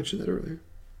 I mentioned that earlier.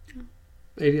 Oh.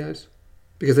 ADIs.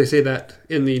 Because they say that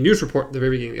in the news report at the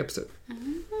very beginning of the episode.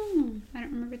 Oh, I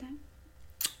don't remember that.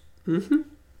 Mm-hmm.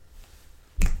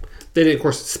 They didn't, of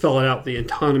course, spell it out, the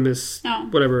autonomous,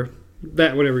 whatever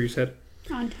you said.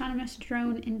 Autonomous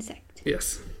drone insect.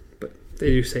 Yes, but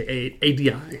they do say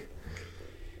ADI.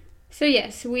 So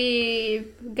yes,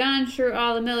 we've gone through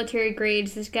all the military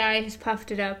grades. This guy has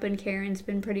puffed it up, and Karen's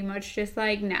been pretty much just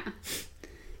like, nah,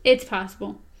 it's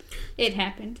possible. It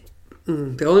happened.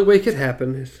 The only way it could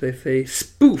happen is if they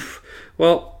spoof.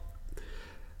 Well,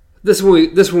 this one we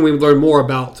learn more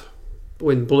about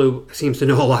when Blue seems to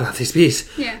know a lot of these bees.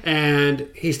 Yeah. And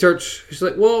he's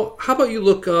like, well, how about you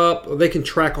look up, they can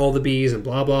track all the bees and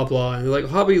blah, blah, blah. And they're like,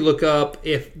 how about you look up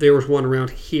if there was one around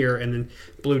here? And then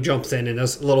Blue jumps in and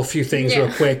does a little few things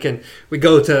real quick. And we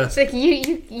go to... It's like,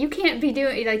 you can't be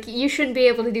doing... Like, you shouldn't be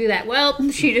able to do that.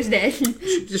 Well, she just did.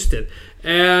 She just did.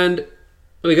 And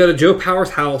we go to Joe Power's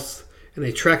house, and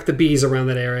they track the bees around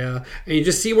that area. And you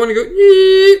just see one go,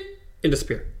 and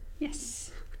disappear. Yes.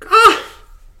 Ah!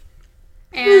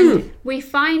 And we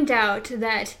find out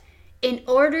that in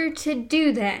order to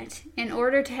do that, in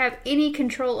order to have any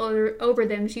control over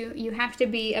them, you have to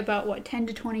be about, 10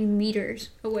 to 20 meters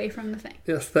away from the thing.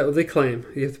 Yes, that's what they claim.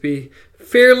 You have to be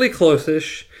fairly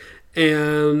close-ish,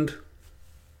 and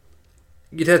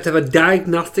you'd have to have a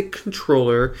diagnostic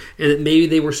controller, and that maybe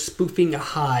they were spoofing a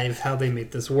hive, how they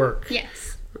made this work.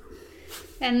 Yes.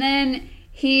 And then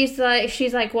she's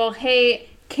like, well, hey,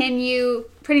 can you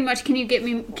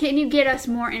get us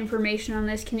more information on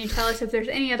this? Can you tell us if there's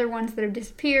any other ones that have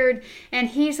disappeared? And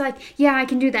he's like, yeah, I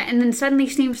can do that. And then suddenly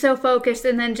seems so focused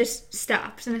and then just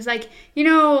stops. And it's like,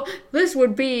 this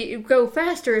would go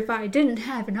faster if I didn't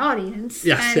have an audience.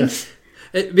 Yes.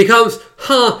 It becomes,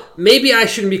 maybe I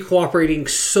shouldn't be cooperating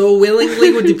so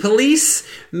willingly with the police.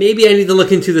 Maybe I need to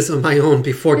look into this on my own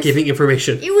before giving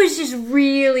information. It was just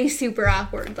really super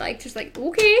awkward. Okay.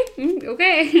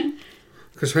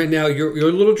 Because right now,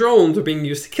 your little drones are being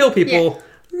used to kill people.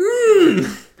 Yeah.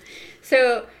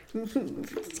 So,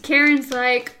 Karen's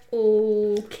like,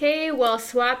 okay, well,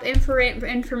 swap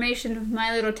information with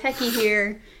my little techie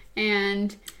here.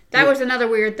 And that was another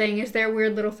weird thing, is their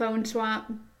weird little phone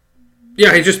swap.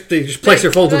 Yeah, they just place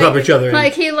their phones on top of each other.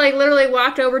 Like, he literally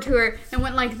walked over to her and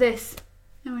went like this.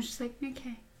 And was just like,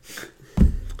 okay.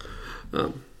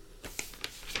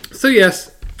 So,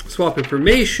 yes. Swap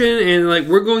information, and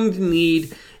we're going to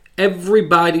need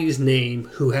everybody's name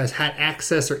who has had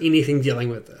access or anything dealing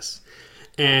with this.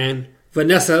 And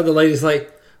Vanessa, the lady's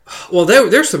like, well,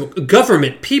 there's some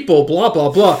government people, blah,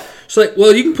 blah, blah. She's like,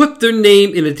 well, you can put their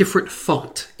name in a different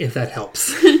font if that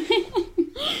helps. I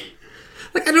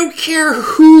don't care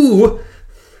who.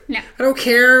 No. I don't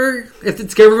care if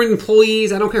it's government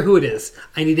employees. I don't care who it is.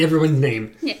 I need everyone's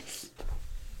name. Yes.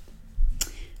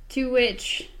 To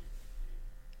which...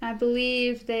 I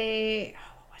believe what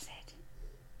was it?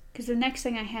 Because the next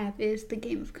thing I have is the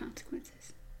Game of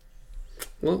Consequences.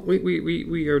 Well,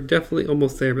 we are definitely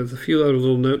almost there, but there's a few other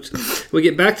little notes. We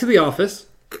get back to the office,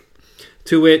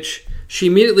 to which she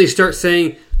immediately starts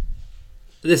saying,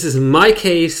 this is my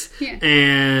case,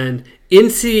 and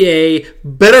NCA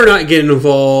better not get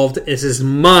involved. This is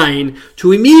mine.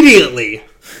 To immediately,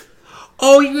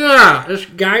 oh yeah, this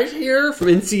guy's here from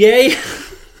NCA.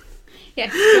 Yeah,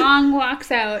 Wong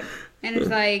walks out and is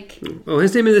like... Oh,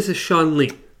 his name in this is Sean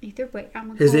Lee. Either way, I'm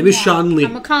going to call him His name is Sean Lee.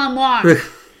 I'm going to call him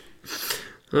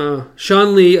Wong.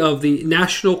 Sean Lee of the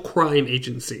National Crime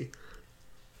Agency.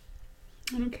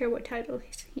 I don't care what title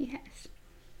he has.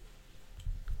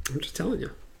 I'm just telling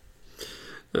you.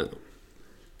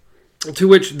 To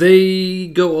which they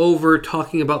go over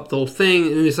talking about the whole thing,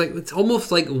 and it's almost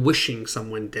like wishing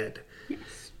someone dead.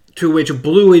 Yes. To which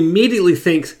Blue immediately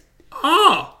thinks,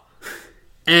 oh,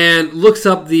 and looks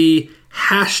up the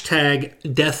hashtag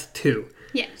Death2.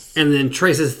 Yes. And then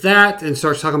traces that and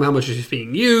starts talking about how much it's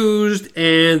being used.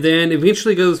 And then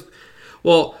eventually goes,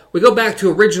 well, we go back to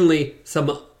originally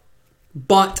some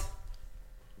bot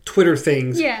Twitter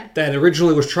things that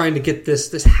originally was trying to get this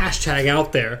hashtag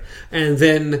out there. And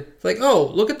then, like, oh,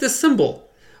 look at this symbol.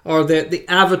 Or the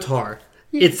avatar.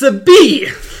 Yeah. It's a bee.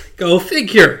 Go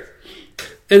figure.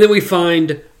 And then we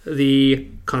find the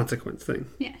consequence thing.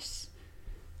 Yes.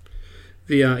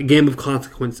 The Game of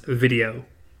Consequence video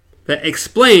that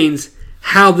explains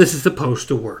how this is supposed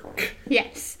to work.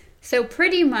 Yes. So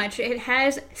pretty much it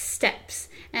has steps.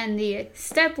 And the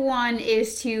step 1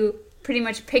 is to pretty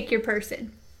much pick your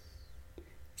person.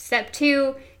 Step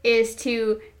 2 is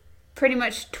to pretty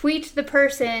much tweet the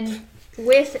person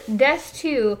with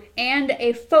Death2 and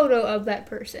a photo of that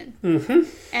person. Mm-hmm.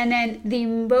 And then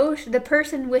the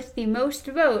person with the most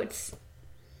votes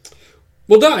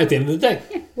will die at the end of the day.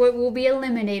 Yeah, will be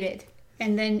eliminated.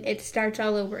 And then it starts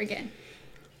all over again.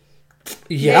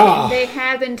 Yeah. They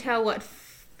have until, what,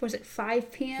 was it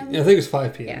 5 p.m.? Yeah, I think it was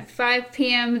 5 p.m. Yeah, 5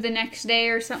 p.m. the next day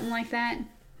or something like that.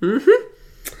 Mm-hmm.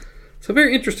 So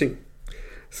very interesting.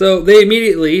 So they're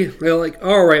like,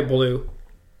 all right, Blue,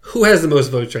 who has the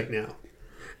most votes right now?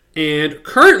 And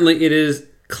currently it is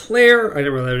Claire, I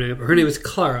don't remember her name, but her name is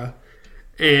Clara,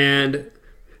 and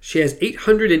she has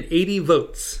 880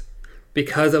 votes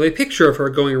because of a picture of her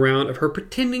going around of her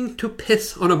pretending to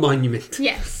piss on a monument.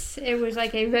 Yes, it was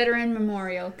like a veteran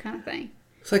memorial kind of thing.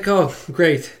 It's like, oh,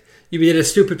 great. You did a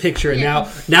stupid picture, and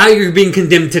now you're being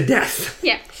condemned to death.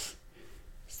 Yes.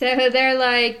 So they're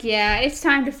like, yeah, it's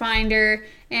time to find her.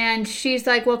 And she's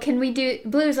like, well,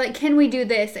 Blue's like, can we do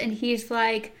this? And he's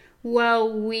like,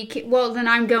 well, then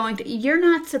I'm going to. You're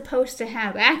not supposed to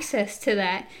have access to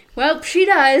that. Well, she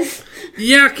does.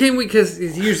 Yeah, can we? Because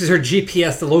it uses her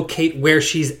GPS to locate where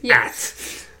she's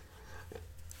at.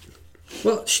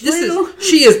 Well, she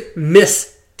is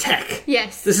Miss Tech.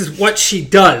 Yes. This is what she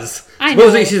does. I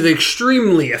Supposedly know. she's an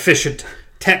extremely efficient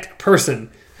tech person.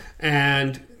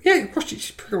 And, yeah, of course she's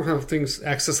going to have a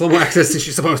little more access than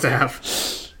she's supposed to have.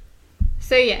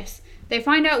 So, yes. They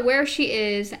find out where she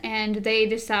is, and they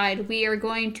decide we are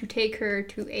going to take her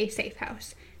to a safe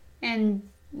house. And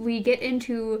we get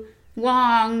into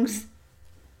Wong's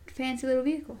fancy little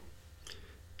vehicle.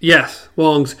 Yes,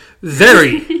 Wong's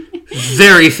very,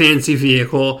 very fancy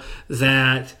vehicle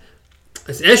that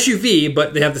it's an SUV,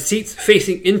 but they have the seats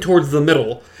facing in towards the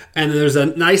middle, and there's a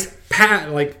nice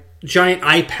giant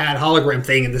iPad hologram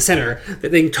thing in the center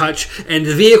that they can touch, and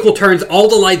the vehicle turns all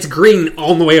the lights green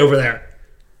all the way over there.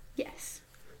 Yes.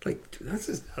 Like, this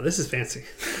is fancy.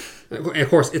 And of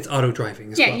course, it's auto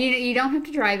driving as well. Yeah, you don't have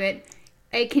to drive it.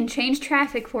 It can change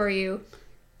traffic for you,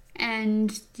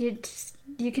 and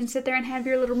you can sit there and have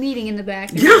your little meeting in the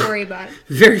back and not worry about it.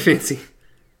 Very fancy.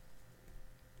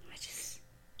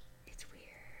 It's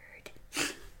weird.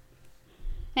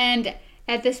 And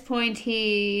at this point,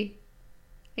 I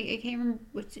can't remember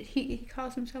he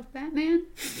calls himself Batman.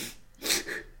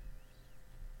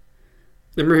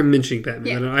 I remember him mentioning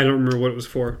Batman. Yeah. I don't remember what it was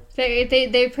for.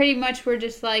 They pretty much were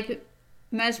just like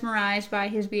mesmerized by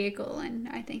his vehicle, and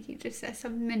I think he just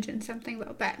mentioned something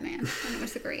about Batman, and it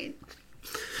was great.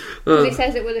 He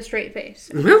says it with a straight face.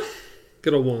 Well,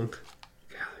 good old Wong.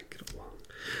 Good old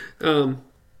Wong.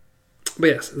 But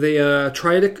yes,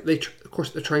 of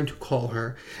course, they're trying to call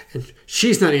her, and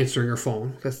she's not answering her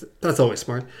phone, because that's always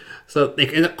smart. So they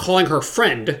end up calling her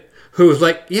friend, who's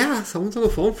like, yeah, someone's on the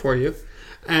phone for you.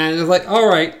 And it's like, all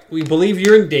right, we believe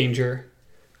you're in danger.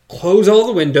 Close all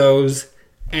the windows,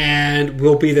 and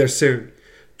we'll be there soon.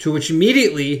 To which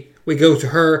immediately we go to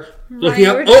her looking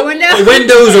up. Oh, the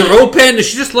windows are open, and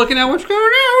she's just looking at what's going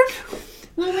on.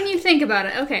 Well, when you think about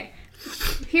it, okay.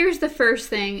 Here's the first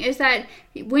thing, is that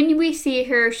when we see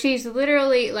her, she's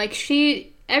literally, like,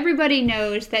 everybody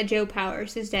knows that Joe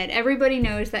Powers is dead. Everybody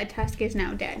knows that Tusk is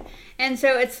now dead. And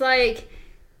so it's like,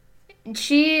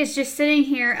 she is just sitting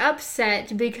here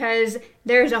upset because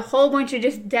there's a whole bunch of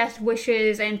just death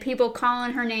wishes and people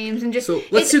calling her names and just... So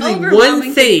let's do the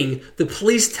one thing the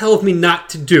police tell me not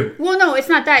to do. Well, no, it's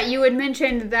not that. You had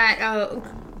mentioned that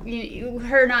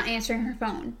her not answering her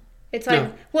phone. It's like,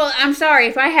 no. Well, I'm sorry,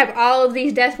 if I have all of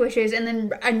these death wishes and then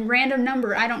a random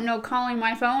number I don't know calling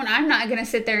my phone, I'm not going to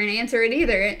sit there and answer it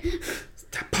either.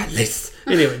 The police.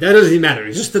 Anyway, that doesn't even matter.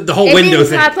 It's just the whole window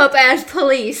thing. It didn't pop up as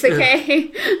police,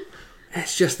 okay?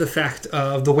 That's just the fact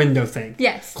of the window thing.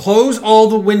 Yes. Close all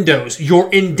the windows. You're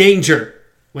in danger.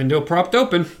 Window propped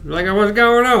open. Like, what's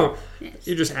going on? Yes.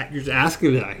 You're just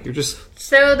asking the guy. You're just...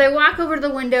 So they walk over to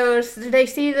the windows. They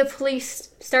see the police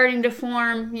starting to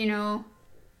form,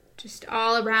 just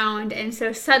all around. And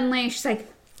so suddenly she's like,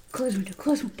 close window,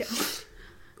 close window.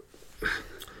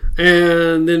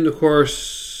 And then, of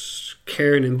course,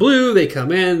 Karen and Blue, they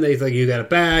come in. They're like, you got a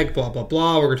bag, blah, blah,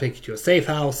 blah. We're going to take you to a safe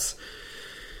house.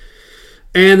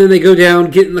 And then they go down,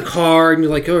 get in the car, and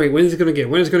you're like, all right, when is it going to get it?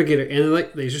 When is it going to get it?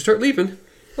 And they just start leaving.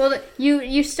 Well,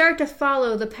 you start to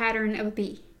follow the pattern of a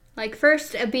bee. Like,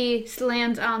 first a bee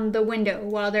lands on the window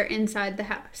while they're inside the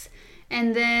house.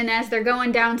 And then as they're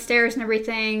going downstairs and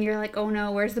everything, you're like, oh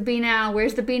no, where's the bee now?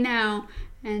 Where's the bee now?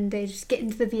 And they just get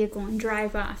into the vehicle and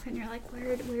drive off. And you're like,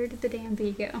 where did the damn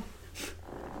bee go?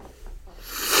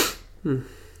 To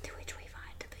which we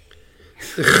find the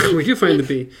bee. We do find the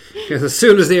bee. Because as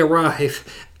soon as they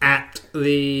arrive at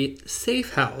the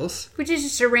safe house... Which is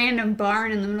just a random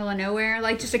barn in the middle of nowhere.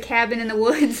 Like just a cabin in the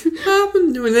woods.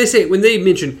 When they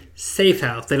mention safe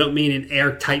house, they don't mean an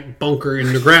airtight bunker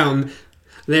in the ground.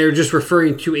 They're just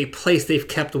referring to a place they've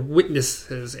kept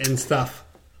witnesses and stuff.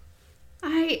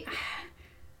 I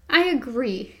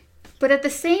agree. But at the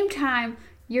same time,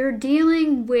 you're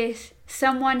dealing with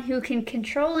someone who can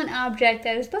control an object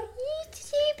that is about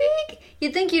big.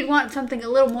 You'd think you'd want something a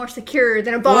little more secure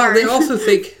than a barn. Well, they also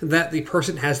think that the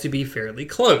person has to be fairly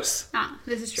close.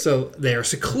 This is true. So they are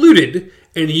secluded,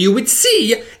 and you would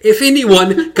see if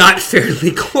anyone got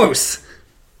fairly close.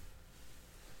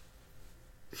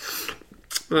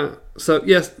 So,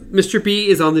 yes, Mr. B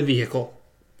is on the vehicle.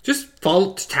 Just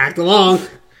tagged along.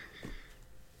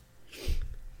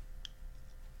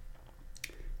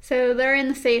 So they're in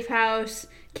the safe house.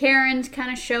 Karen's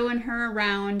kind of showing her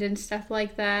around and stuff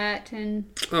like that. And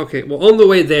okay, well, on the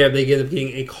way there, they end up getting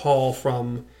a call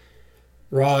from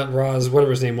Roz,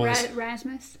 whatever his name was.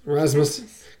 Rasmus.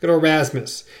 Good old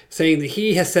Rasmus. Saying that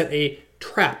he has set a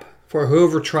trap for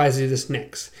whoever tries to do this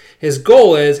next. His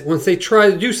goal is, once they try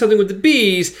to do something with the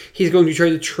bees, he's going to try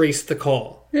to trace the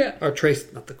call. Yeah. Or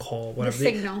trace, not the call, whatever. The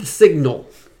signal. The signal.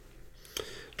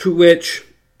 To which,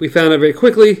 we found out very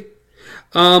quickly,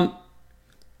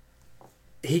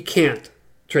 he can't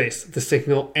trace the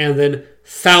signal, and then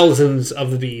thousands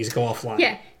of the bees go offline.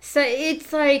 Yeah, so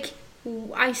it's like,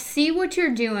 I see what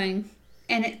you're doing,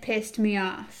 and it pissed me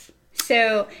off.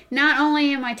 So, not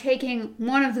only am I taking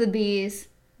one of the bees,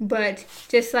 but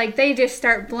just like, they just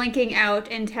start blinking out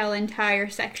until entire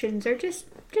sections are just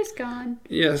gone.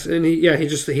 Yes, and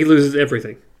he loses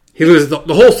everything. He loses, the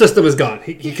whole system is gone.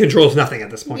 He controls nothing at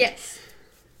this point. Yes.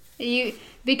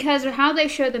 Because of how they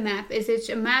show the map is it's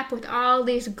a map with all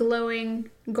these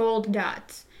glowing gold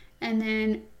dots. And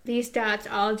then these dots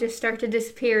all just start to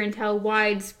disappear until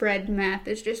widespread map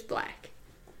is just black.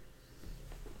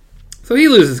 So he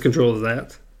loses control of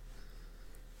that.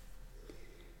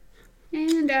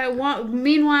 And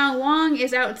meanwhile, Wong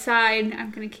is outside.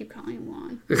 I'm going to keep calling him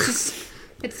Wong.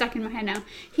 It's stuck in my head now.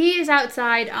 He is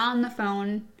outside on the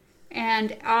phone,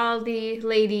 and all the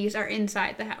ladies are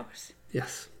inside the house.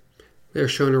 Yes. They're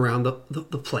shown around the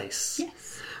place.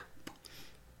 Yes.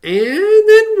 And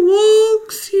then Wong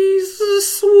sees the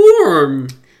swarm.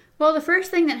 Well, the first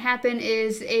thing that happened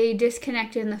is a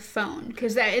disconnect in the phone.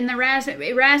 Because in the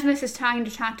Rasmus is trying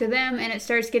to talk to them, and it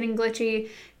starts getting glitchy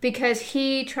because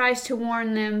he tries to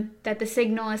warn them that the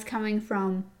signal is coming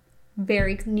from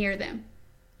very near them.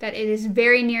 That it is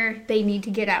very near, they need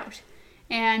to get out.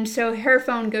 And so her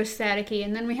phone goes staticky.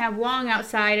 And then we have Wong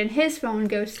outside, and his phone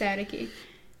goes staticky.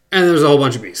 And there's a whole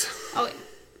bunch of bees. Oh,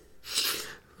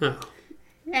 yeah.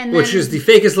 Oh. Which is the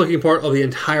fakest looking part of the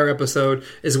entire episode,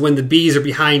 is when the bees are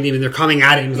behind him and they're coming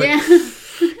at him. Yeah.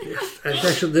 Like,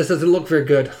 actually, this doesn't look very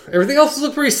good. Everything else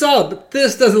looks very solid, but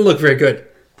this doesn't look very good.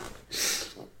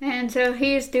 And so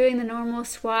he's doing the normal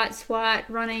swat,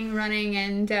 running,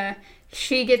 and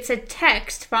she gets a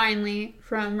text finally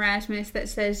from Rasmus that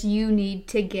says, you need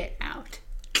to get out.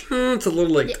 It's a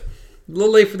little late. Yeah. A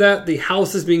little late for that. The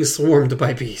house is being swarmed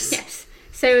by bees. Yes.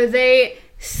 So they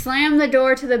slam the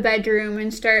door to the bedroom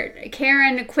and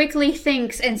Karen quickly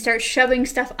thinks and starts shoving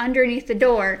stuff underneath the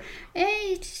door.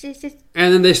 And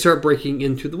then they start breaking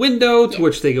into the window, to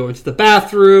which they go into the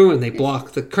bathroom and they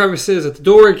block the crevices at the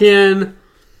door again.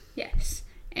 Yes.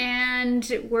 And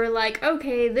we're like,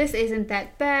 okay, this isn't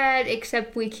that bad,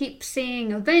 except we keep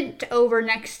seeing a vent over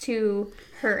next to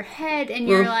her head, and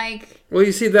you're like... Well,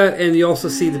 you see that, and you also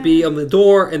see the bee on the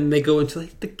door, and they go into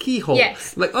like the keyhole.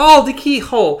 Yes. I'm like, oh, the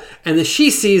keyhole. And then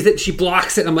she sees it, she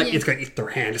blocks it, and I'm like, it's going to eat their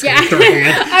hand. It's going to eat their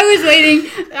hand.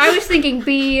 I was thinking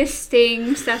bee,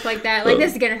 sting, stuff like that. Like,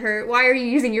 this is going to hurt. Why are you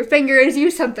using your fingers?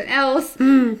 Use something else.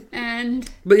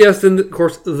 But yes, then, of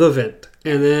course, the vent.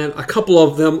 And then a couple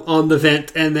of them on the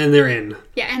vent, and then they're in.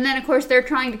 Yeah, and then, of course, they're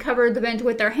trying to cover the vent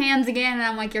with their hands again, and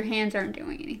I'm like, your hands aren't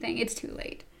doing anything. It's too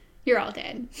late. You're all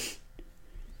dead.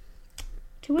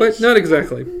 But not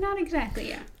exactly. Not exactly,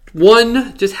 yeah.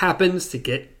 One just happens to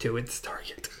get to its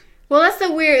target. Well, that's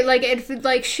the weird,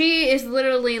 like, she is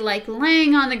literally, like,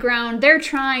 laying on the ground. They're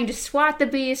trying to swat the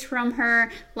bees from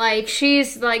her. Like,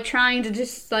 she's, like, trying to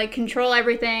just, like, control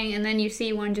everything. And then you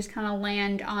see one just kind of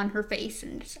land on her face.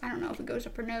 And just, I don't know if it goes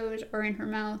up her nose or in her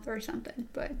mouth or something.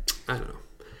 But I don't know.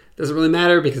 Doesn't really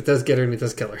matter because it does get her and it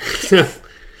does kill her.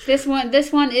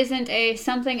 This one isn't a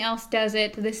something else does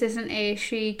it. This isn't a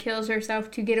she kills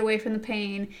herself to get away from the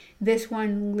pain. This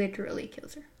one literally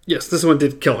kills her. Yes, this one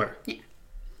did kill her. Yeah.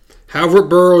 However it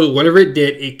burrowed, whatever it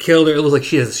did, it killed her. It looks like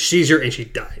she has a seizure and she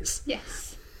dies.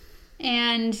 Yes.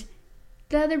 And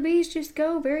the other bees just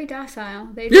go very docile.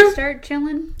 They just start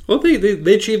chilling. Well,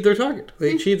 they achieved their target.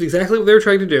 They achieved exactly what they were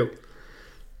trying to do.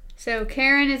 So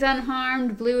Karen is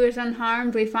unharmed, Blue is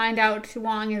unharmed. We find out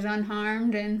Wong is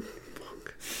unharmed, and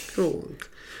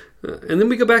and then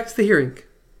we go back to the hearing.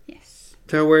 Yes.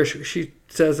 To where she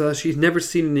says she's never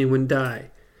seen anyone die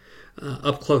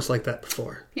up close like that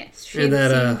before. Yes, she'd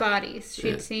seen bodies.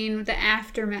 She'd seen the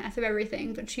aftermath of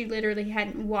everything, but she literally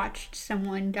hadn't watched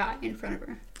someone die in front of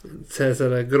her. It says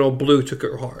that good old Blue took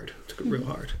it hard. Took it real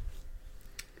hard.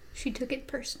 She took it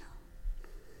personal.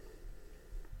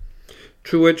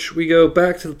 To which we go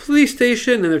back to the police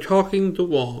station and they're talking to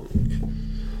Wong.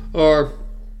 Or,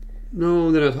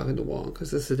 no, they're not talking to Wong because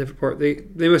this is a different part. They're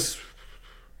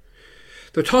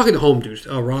talking to Home Dude,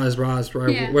 Roz,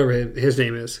 whatever his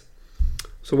name is.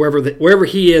 So wherever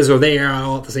he is or they are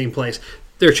all at the same place,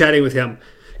 they're chatting with him.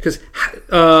 Because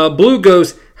Blue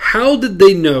goes, how did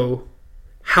they know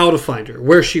how to find her,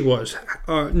 where she was?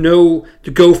 Know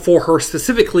to go for her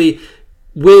specifically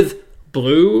with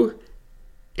Blue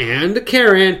and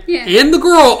Karen and the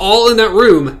girl all in that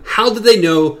room. How did they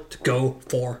know to go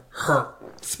for her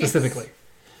specifically?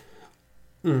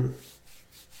 Yes.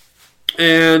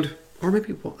 And... Or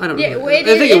maybe Wong. I don't know. I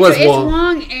think it was Wong. It's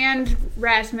Wong and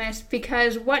Rasmus,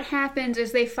 because what happens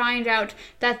is they find out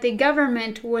that the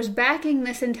government was backing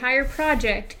this entire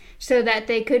project so that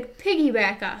they could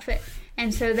piggyback off it.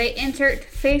 And so they insert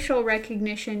facial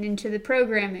recognition into the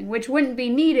programming, which wouldn't be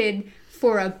needed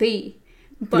for a bee.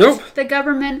 But the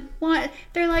government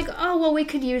they're like, oh, well, we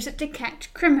could use it to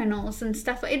catch criminals and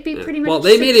stuff. It'd be pretty much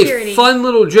they made a fun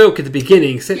little joke at the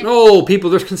beginning saying, oh, people,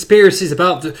 there's conspiracies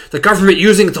about the government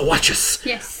using it to watch us.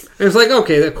 Yes. And it's like,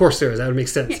 okay, of course there is. That would make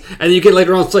sense. Yeah. And then you get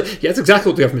later on, it's like, yeah, that's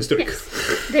exactly what the government's doing. Yes.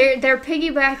 They're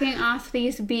piggybacking off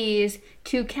these bees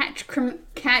to catch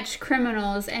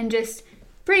criminals and just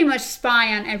pretty much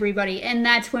spy on everybody. And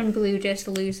that's when Blue just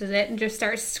loses it and just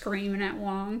starts screaming at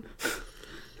Wong.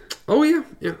 Oh, yeah.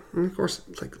 And of course,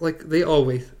 like they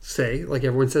always say, like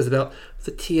everyone says about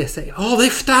the TSA. Oh,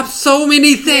 they've stopped so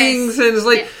many things. Yes. And it's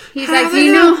like... He's like,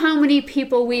 you know how many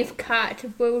people we've caught,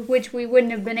 which we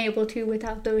wouldn't have been able to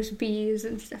without those bees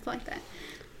and stuff like that.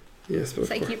 Yes, but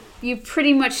it's like you've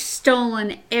pretty much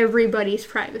stolen everybody's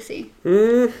privacy.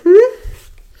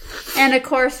 Mm-hmm. And of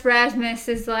course, Rasmus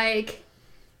is like,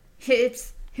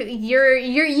 Wong's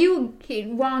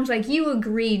like, you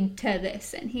agreed to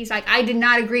this. And he's like, I did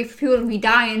not agree for people to be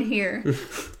dying here.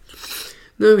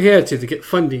 No, he had to get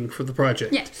funding for the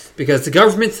project. Yes. Because the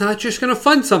government's not just going to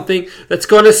fund something that's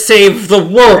going to save the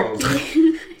world.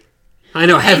 I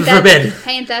know, heaven forbid.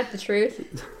 Ain't that the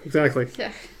truth? Exactly.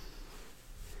 Yeah.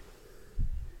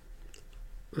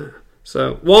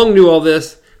 So, Wong knew all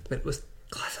this, but it was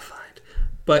classified.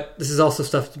 But this is also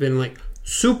stuff that's been, like,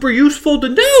 super useful to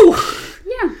know.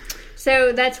 Yeah.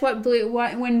 So that's when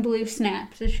Blue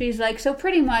snaps. So she's like, so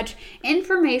pretty much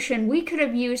information we could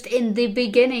have used in the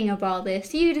beginning of all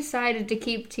this, you decided to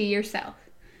keep to yourself.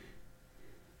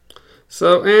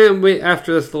 So, and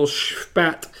after this little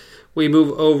spat, we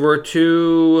move over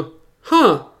to,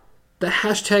 the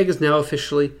hashtag is now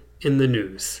officially in the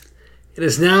news. It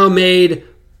is now made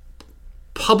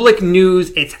public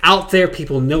news. It's out there.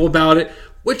 People know about it.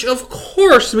 Which, of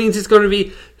course, means it's going to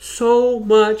be so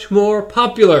much more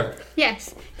popular.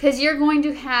 Yes, because you're going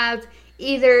to have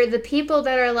either the people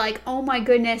that are like, oh my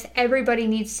goodness, everybody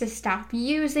needs to stop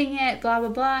using it, blah, blah,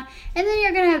 blah. And then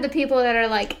you're going to have the people that are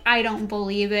like, I don't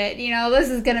believe it. You know, this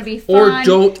is going to be fun. Or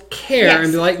don't care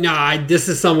and be like, nah, this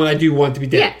is someone I do want to be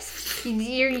dead. Yes.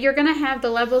 You're going to have the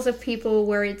levels of people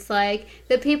where it's like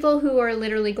the people who are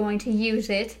literally going to use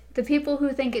it, the people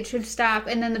who think it should stop,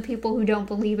 and then the people who don't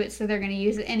believe it, so they're going to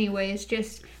use it anyways,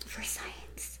 just for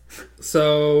science.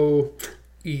 So,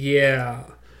 yeah.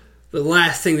 The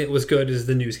last thing that was good is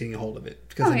the news getting a hold of it,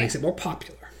 because it makes it more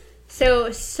popular.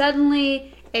 So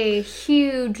suddenly a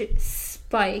huge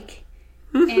spike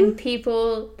in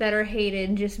people that are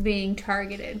hated just being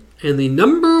targeted. And the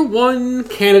number one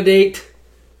candidate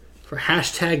for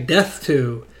hashtag death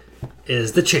to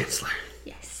is the Chancellor.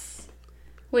 Yes.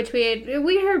 Which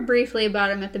we heard briefly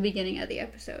about him at the beginning of the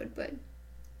episode, but...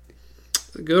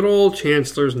 The good old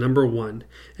Chancellor's number one.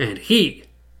 And he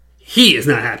is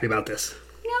not happy about this.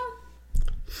 No.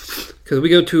 Because we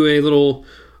go to a little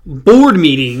board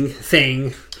meeting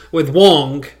thing with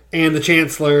Wong and the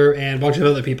Chancellor and a bunch of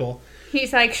other people.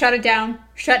 He's like, shut it down.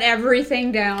 Shut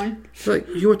everything down. It's like,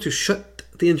 you want to shut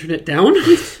the internet down?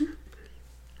 It's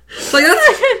like,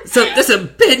 that's a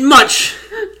bit much.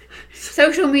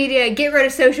 Social media, get rid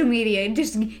of social media.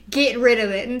 Just get rid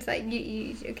of it. And it's like,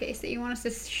 okay, so you want us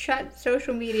to shut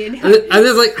social media down? And I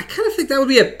was like, I kind of think that would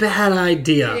be a bad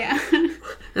idea. Yeah.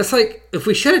 It's like, if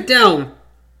we shut it down,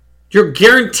 you're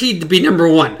guaranteed to be number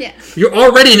one. Yeah. You're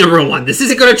already number one. This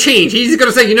isn't going to change. He's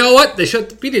going to say, you know what? They shut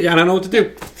the media down. I don't know what to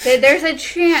do. There's a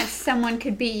chance someone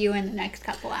could beat you in the next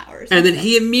couple hours. And then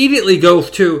he immediately goes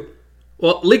to,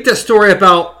 leaked a story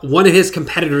about one of his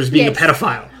competitors being a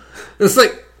pedophile. It's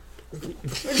like,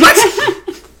 what?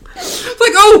 It's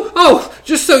like,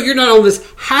 just so you're not on this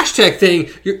hashtag thing,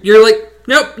 you're like,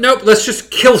 nope, let's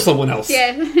just kill someone else.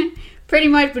 Yeah. Pretty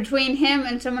much between him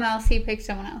and someone else, he picked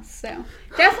someone else. So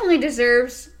definitely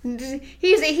deserves.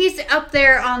 He's up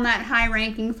there on that high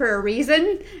ranking for a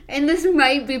reason, and this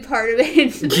might be part of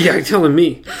it. Yeah, you're telling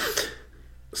me.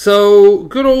 So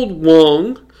good old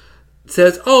Wong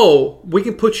says, we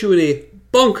can put you in a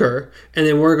bunker, and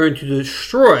then we're going to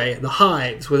destroy the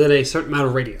hives within a certain amount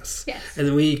of radius. Yes. And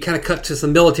then we kind of cut to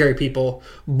some military people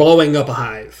blowing up a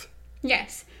hive.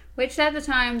 Yes. Which at the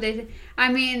time,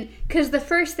 because the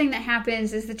first thing that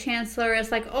happens is the Chancellor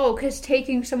is like, because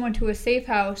taking someone to a safe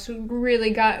house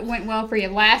really went well for you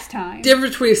last time.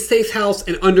 Difference between a safe house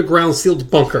and underground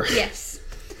sealed bunker. Yes.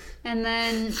 And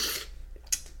then,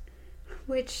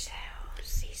 he's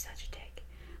such a dick.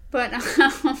 But,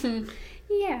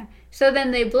 yeah. So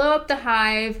then they blow up the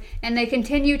hive, and they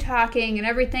continue talking, and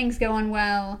everything's going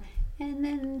well, and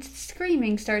then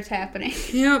screaming starts happening.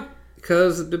 Yep.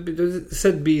 Because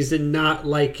said bees did not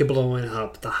like you blowing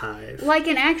up the hive. Like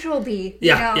an actual bee.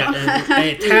 Yeah,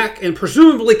 and attack and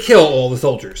presumably kill all the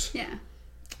soldiers. Yeah.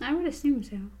 I would assume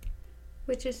so.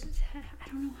 Which is, I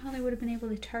don't know how they would have been able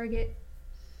to target.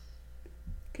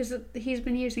 Because he's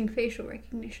been using facial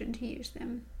recognition to use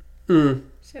them. Mm.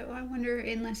 So I wonder,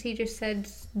 unless he just said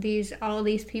all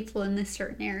these people in this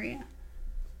certain area.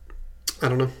 I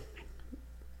don't know.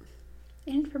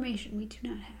 Information we do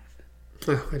not have.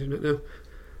 Oh, I do not know.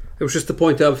 It was just the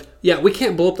point of, we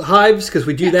can't blow up the hives because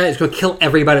we do that, it's going to kill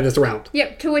everybody that's around.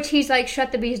 Yep, to which he's like,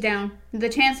 shut the bees down. The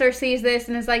Chancellor sees this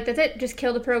and is like, that's it, just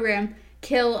kill the program.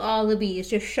 Kill all the bees,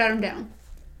 just shut them down.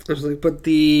 I was like, but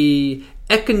the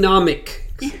economical,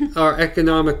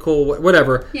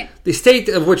 whatever, the state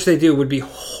of which they do would be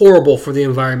horrible for the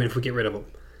environment if we get rid of them.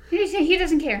 He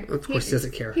doesn't care. Of course he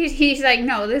doesn't care. He's like,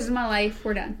 no, this is my life,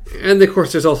 we're done. And of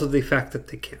course there's also the fact that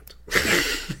they can't.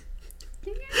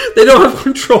 They don't have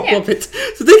control of it,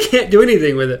 so they can't do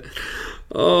anything with it.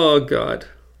 Oh, God.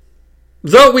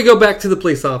 So we go back to the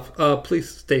police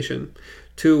station,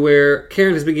 to where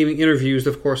Karen has been giving interviews,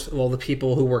 of course, of all the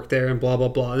people who work there and blah, blah,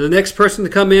 blah. And the next person to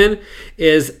come in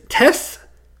is Tess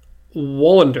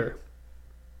Wallander.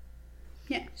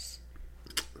 Yes.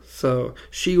 So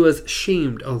she was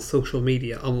shamed on social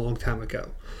media a long time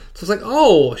ago. So it's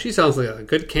like, she sounds like a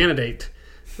good candidate.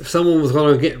 If someone was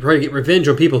going to try to get revenge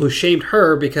on people who shamed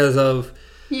her because of...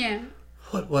 Yeah.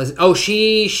 What was it?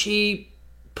 She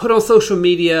put on social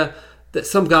media that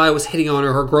some guy was hitting on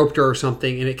her or groped her or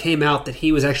something, and it came out that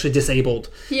he was actually disabled.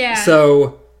 Yeah.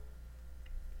 So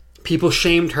people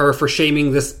shamed her for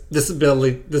shaming this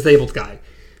disabled guy.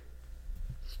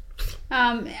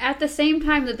 At the same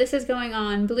time that this is going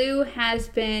on, Blue has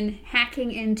been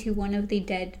hacking into one of the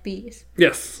dead bees.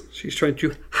 Yes, she's trying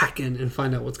to hack in and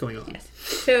find out what's going on. Yes.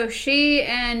 So she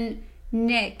and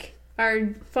Nick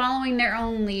are following their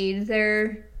own lead.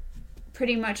 They're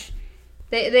pretty much...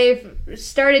 They've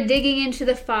started digging into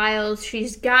the files.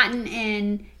 She's gotten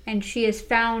in, and she has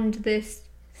found this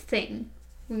thing.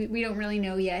 We don't really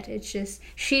know yet. It's just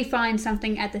she finds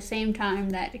something at the same time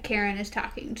that Karen is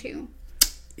talking to.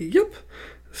 Yep.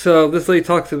 So this lady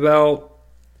talks about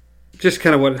just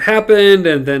kind of what had happened,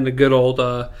 and then the good old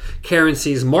Karen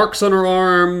sees marks on her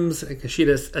arms because she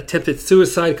just attempted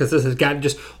suicide because this has gotten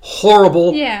just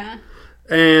horrible. Yeah.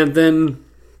 And then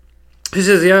she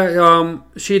says,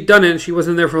 she had done it. She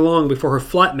wasn't there for long before her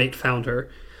flatmate found her.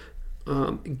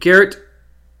 Garrett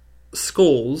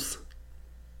Scholes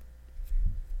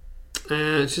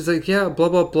And she's like, yeah, blah,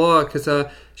 blah, blah. Because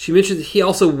she mentioned that he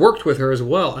also worked with her as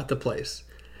well at the place.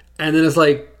 And then it's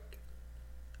like,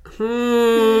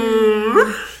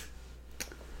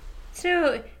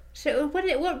 So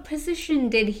what position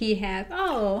did he have?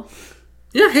 Oh.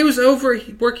 Yeah, he was over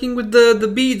working with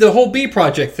the whole bee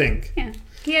project thing. Yeah.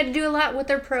 He had to do a lot with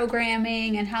their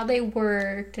programming and how they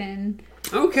worked and...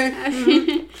 Okay.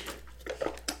 Mm-hmm.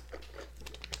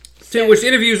 So, which the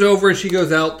interview's over and she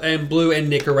goes out and Blue and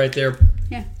Nick are right there.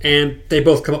 Yeah. And they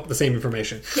both come up with the same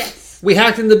information. Yes. We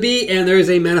hacked in the bee and there is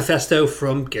a manifesto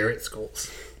from Garrett Scholes.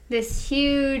 This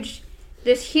huge,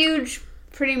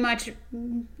 pretty much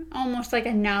almost like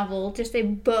a novel, just a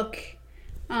book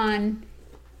on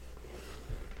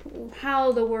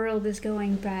how the world is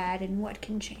going bad and what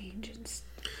can change.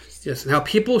 Yes, and how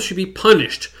people should be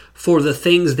punished for the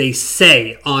things they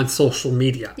say on social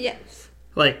media. Yes.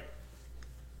 Like,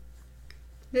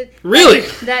 really?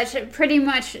 That's pretty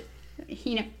much,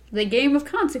 the game of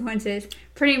consequences.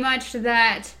 Pretty much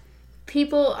that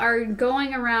people are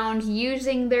going around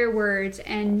using their words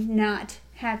and not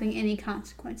having any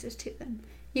consequences to them.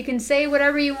 You can say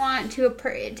whatever you want to a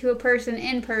person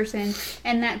in person,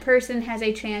 and that person has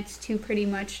a chance to pretty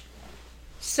much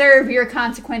serve your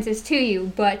consequences to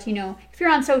you. But, if you're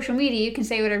on social media, you can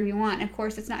say whatever you want. Of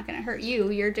course, it's not going to hurt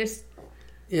you. You're just...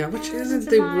 Yeah, which isn't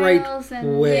the right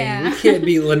way. Yeah. You can't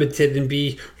be limited and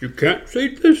be, you can't say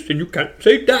this, and you can't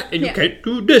say that, and you can't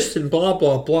do this, and blah,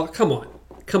 blah, blah. Come on,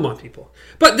 people.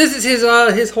 But this is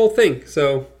his whole thing,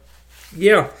 so...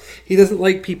 Yeah, he doesn't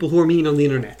like people who are mean on the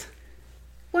internet.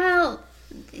 Well,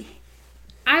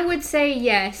 I would say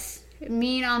yes,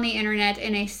 mean on the internet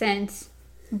in a sense,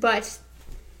 but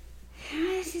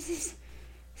I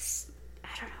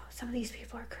don't know, some of these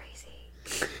people are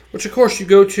crazy. Which, of course, you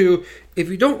go to, if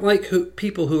you don't like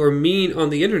people who are mean on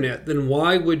the internet, then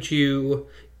why would you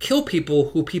kill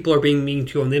people who people are being mean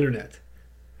to on the internet?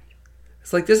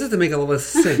 It's like, this doesn't make a lot of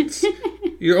sense.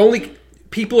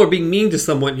 People are being mean to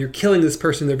someone, you're killing this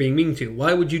person they're being mean to.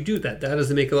 Why would you do that? That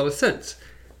doesn't make a lot of sense.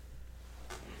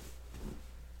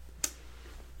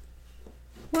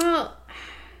 Well,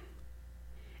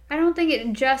 I don't think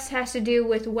it just has to do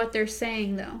with what they're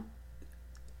saying, though.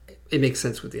 It makes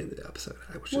sense with the end of the episode.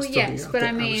 I was just throwing it out there.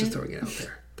 I was just throwing it out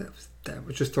there. That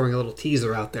was just throwing a little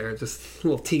teaser out there. Just a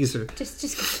little teaser.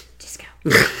 Just go.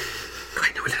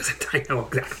 I know it doesn't. I know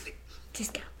exactly.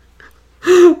 Just go.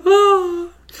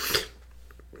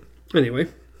 Anyway.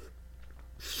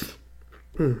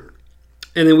 And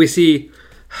then we see,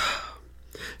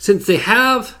 since they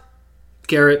have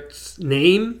Garrett's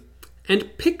name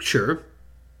and picture,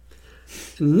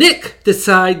 Nick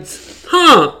decides,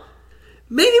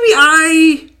 maybe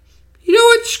you know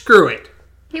what, screw it.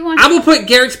 I will put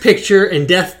Garrett's picture and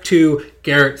death to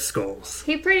Garrett Scholes.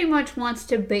 He pretty much wants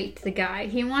to bait the guy.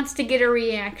 He wants to get a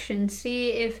reaction,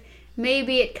 see if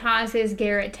maybe it causes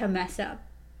Garrett to mess up.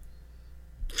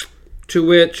 To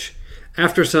which,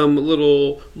 after some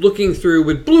little looking through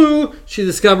with Blue, she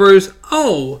discovers,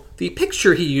 the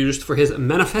picture he used for his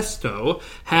manifesto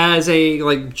has a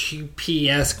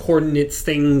GPS coordinates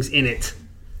things in it.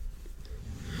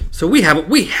 So we have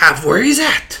where he's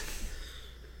at.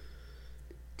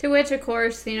 To which, of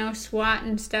course, SWAT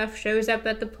and stuff shows up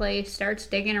at the place, starts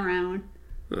digging around.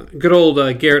 Good old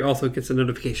Garrett also gets a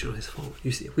notification on his phone.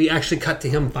 You see, we actually cut to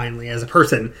him finally as a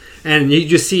person, and you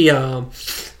just see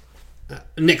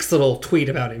Nick's little tweet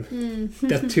about him.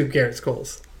 Death to Garrett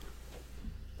Scholes.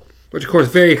 Which, of course,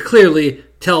 very clearly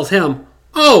tells him,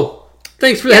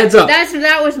 thanks for the heads up.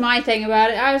 That was my thing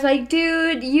about it. I was like,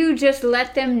 dude, you just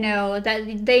let them know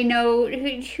that they know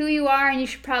who you are, and you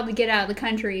should probably get out of the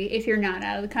country if you're not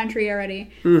out of the country already.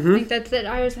 Mm-hmm. I think that's it.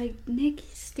 I was like, Nick, you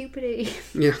stupid idiot.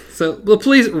 Yeah, so the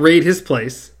police raid his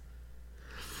place.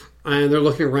 And they're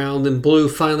looking around, and Blue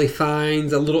finally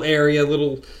finds a little area, I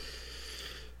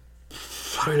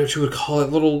don't know what you would call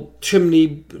it, little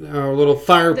chimney or little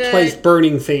fireplace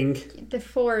burning thing. The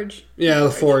forge. Yeah,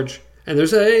 the forge. And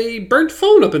there's a burnt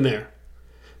phone up in there.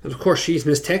 And of course she's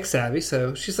Miss Tech Savvy,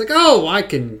 so she's like,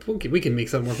 we can make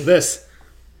something work with this.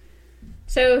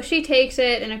 So she takes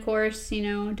it and of course,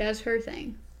 does her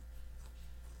thing.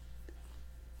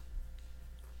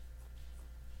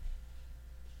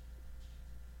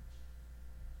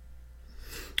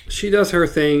 She does her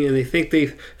thing and they think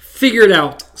they've figured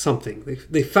out something.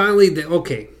 They finally they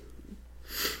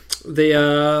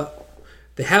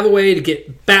have a way to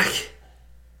get back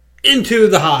into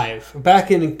the hive,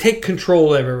 back in and take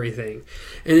control of everything.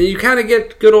 And then you kind of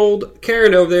get good old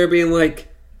Karen over there being like,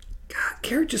 God,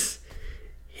 Karen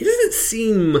he doesn't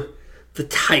seem the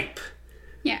type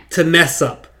to mess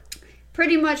up.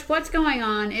 pretty much what's going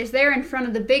on is they're in front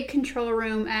of the big control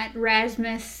room at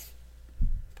Rasmus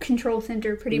Control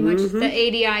Center, pretty much the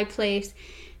ADI place.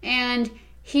 And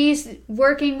he's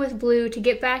working with Blue to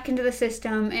get back into the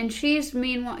system. And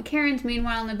Karen's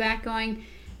meanwhile in the back going,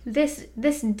 this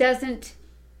doesn't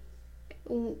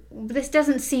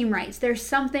seem right. There's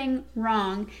something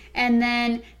wrong. And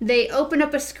then they open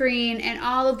up a screen and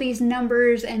all of these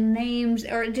numbers and names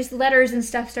or just letters and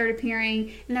stuff start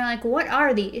appearing. And they're like, what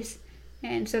are these?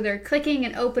 And so they're clicking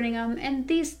and opening them. And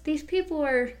these people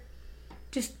are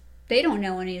just, they don't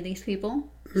know any of these people.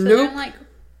 So they're like,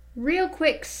 real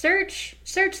quick, search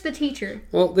the teacher.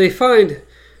 Well,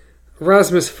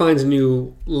 Rasmus finds a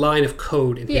new line of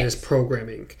code in his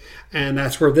programming. And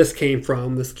that's where this came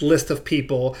from, this list of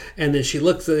people. And then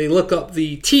they look up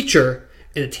the teacher,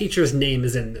 and the teacher's name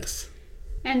is in this.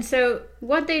 And so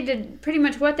what they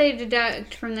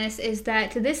deduct from this is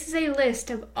that this is a list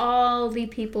of all the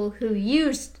people who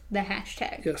used the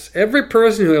hashtag. Yes, every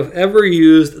person who have ever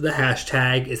used the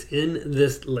hashtag is in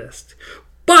this list.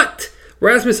 But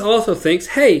Rasmus also thinks,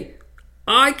 hey,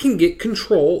 I can get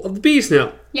control of the bees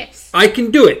now. Yes. I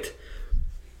can do it.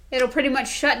 It'll pretty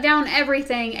much shut down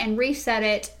everything and reset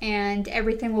it, and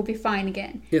everything will be fine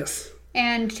again. Yes.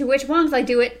 And to which Wong's like,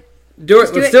 do it. Do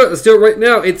it. Let's do it right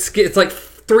now. It's like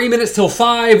 3 minutes till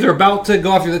 5. They're about to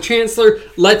go after the Chancellor.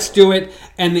 Let's do it.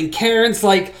 And then Karen's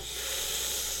like,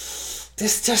 this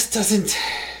just doesn't...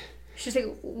 She's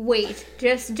like, wait.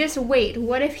 Just wait.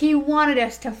 What if he wanted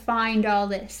us to find all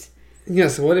this?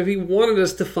 Yes, what if he wanted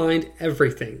us to find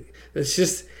everything? It's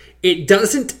just... It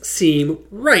doesn't seem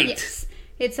right. Yes.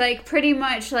 It's like pretty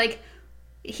much like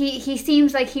he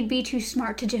seems like he'd be too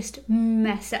smart to just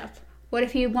mess up. What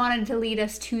if he wanted to lead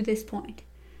us to this point?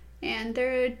 And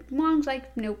Wong's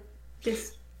like, nope.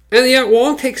 And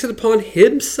Wong takes it upon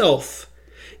himself,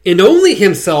 and only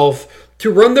himself,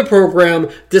 to run the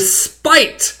program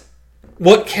despite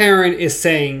what Karen is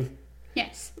saying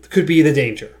could be the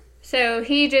danger. So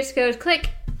he just goes click,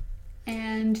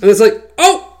 and it's like,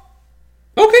 oh!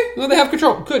 Okay, well, they have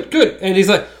control. Good. And he's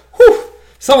like, whew,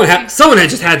 someone had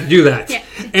just had to do that. Yeah.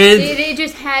 And it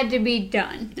just had to be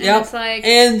done. And it's like,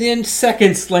 and then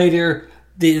seconds later,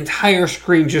 the entire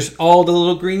screen, just all the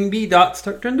little green bee dots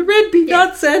start turning to red bee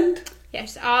dots, and...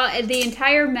 Yes, the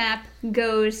entire map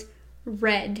goes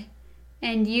red.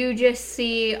 And you just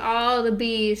see all the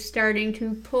bees starting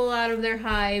to pull out of their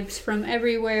hives from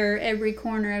everywhere, every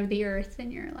corner of the earth.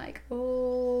 And you're like,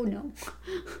 oh, no.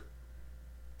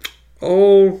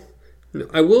 Oh, no.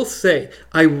 I will say,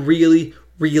 I really,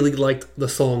 really liked the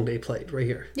song they played right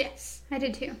here. Yes, I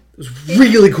did too. It was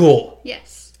really cool.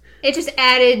 Yes. It just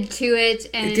added to it.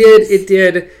 And It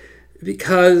did.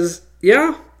 Because,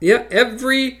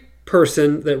 every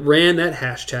person that ran that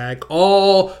hashtag,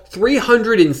 all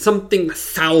 300 and something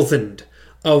thousand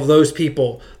of those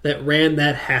people that ran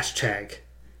that hashtag,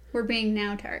 were being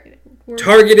now targeted.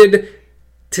 Targeted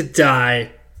to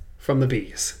die from the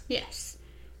bees. Yes.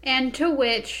 And to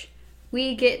which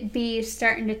we get bees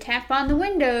starting to tap on the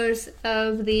windows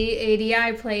of the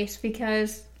ADI place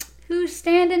because who's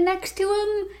standing next to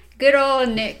him? Good old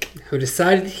Nick. Who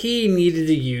decided he needed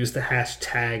to use the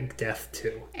hashtag death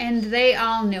too. And they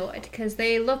all know it because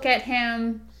they look at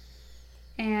him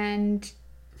and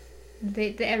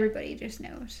everybody just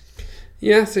knows.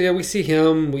 Yeah, so we see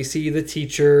him, we see the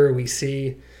teacher,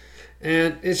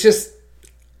 and it's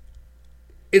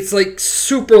like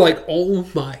super like, oh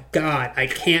my god, I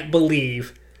can't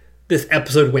believe this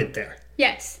episode went there.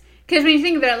 Yes, because when you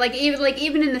think about it,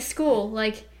 even in the school,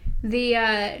 like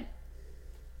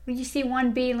you see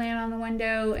one bee land on the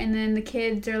window, and then the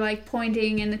kids are like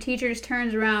pointing, and the teacher just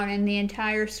turns around, and the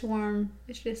entire swarm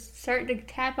is just starting to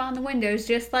tap on the windows,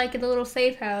 just like at the little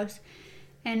safe house,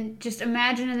 and just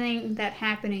imagining that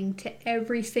happening to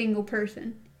every single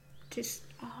person, just.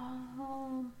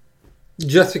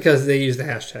 Just because they use the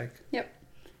hashtag. Yep.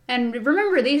 And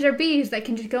remember, these are bees that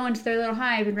can just go into their little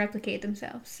hive and replicate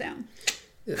themselves, so...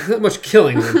 There's not much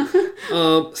killing them.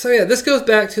 This goes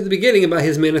back to the beginning about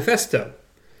his manifesto.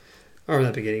 Or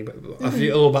not the beginning, but a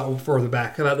little bit further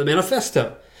back about the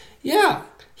manifesto. Yeah,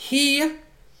 he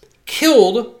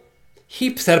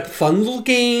set up a fun little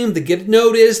game to get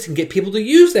noticed and get people to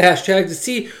use the hashtag to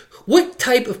see what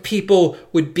type of people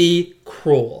would be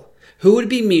cruel. Who would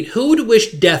be mean? Who would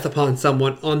wish death upon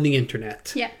someone on the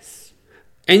internet? Yes.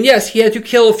 And yes, he had to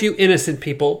kill a few innocent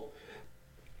people.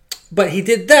 But he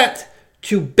did that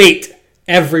to bait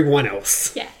everyone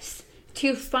else. Yes.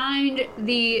 To find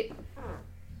the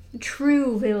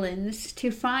true villains.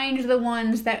 To find the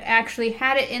ones that actually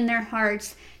had it in their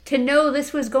hearts to know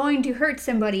this was going to hurt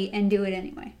somebody and do it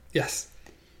anyway. Yes.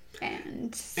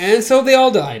 And so they all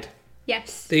died.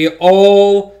 Yes. They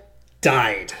all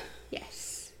died.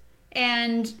 Yes.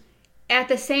 And at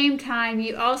the same time,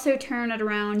 you also turn it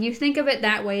around. You think of it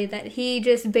that way, that he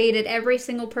just baited every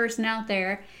single person out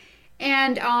there.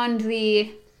 And on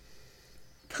the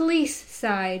police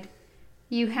side,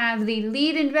 you have the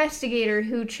lead investigator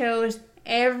who chose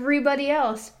everybody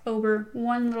else over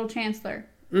one little chancellor,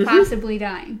 possibly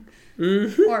dying.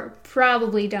 Or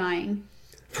probably dying.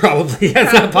 Probably.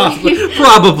 That's not possible.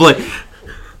 Probably.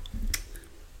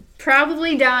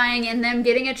 Probably dying and them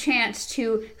getting a chance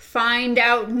to find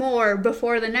out more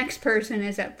before the next person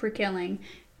is up for killing.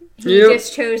 He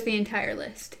just chose the entire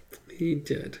list. He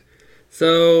did.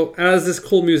 So, as this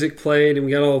cool music played and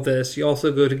we got all this, you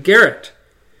also go to Garrett,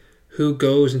 who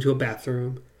goes into a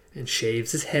bathroom and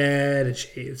shaves his head and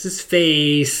shaves his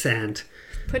face and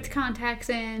puts contacts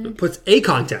in. Puts a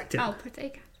contact in. Oh, puts a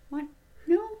contact. What?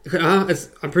 No.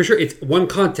 I'm pretty sure it's one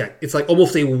contact. It's like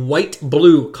almost a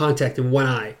white-blue contact in one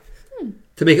eye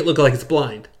to make it look like it's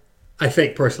blind, I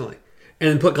think, personally. And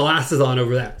then put glasses on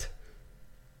over that.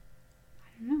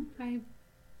 I don't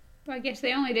know. I guess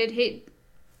they only did hate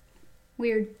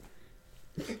weird.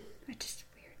 Just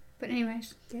weird. But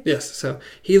anyways. Yes, so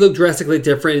he looked drastically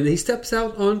different, and he steps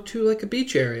out onto like a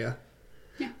beach area.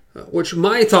 Yeah. Which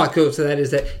my thought goes to that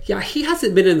is that, he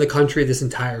hasn't been in the country this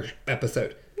entire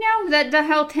episode. No, that the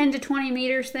whole 10 to 20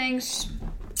 meters things.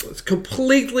 It's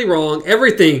completely wrong.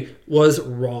 Everything was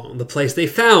wrong. The place they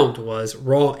found was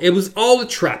wrong. It was all a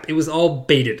trap. It was all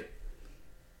baited.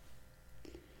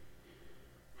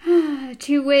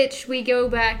 To which we go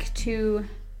back to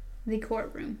the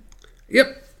courtroom.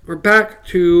 Yep, we're back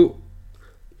to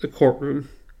the courtroom.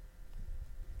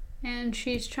 And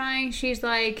she's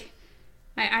like,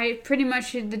 I pretty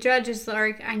much, the judge is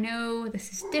like, I know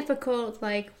this is difficult,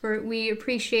 like, we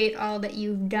appreciate all that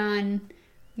you've done.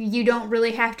 You don't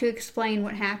really have to explain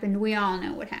what happened. We all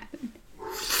know what happened.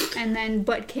 And then,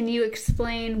 but can you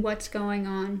explain what's going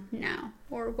on now?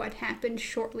 Or what happened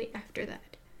shortly after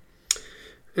that?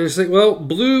 And it's like, well,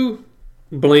 Blue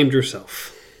blamed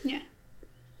herself. Yeah.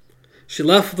 She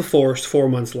left the forest 4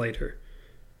 months later.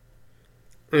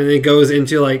 And it goes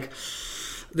into like,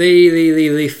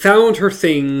 they found her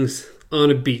things on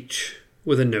a beach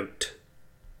with a note.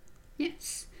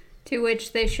 Yes. To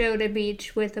which they showed a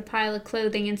beach with a pile of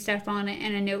clothing and stuff on it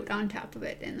and a note on top of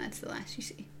it. And that's the last you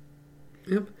see.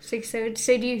 Yep.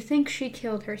 So do you think she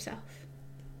killed herself?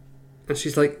 And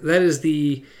she's like, that is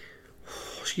the...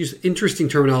 She used interesting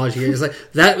terminology here. It's like,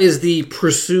 that is the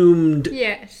presumed...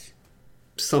 Yes.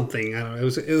 Something. I don't know.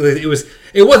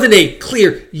 It wasn't a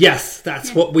clear, yes,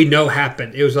 that's what we know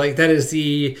happened. It was like, that is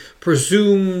the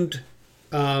presumed...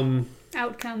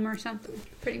 outcome or something,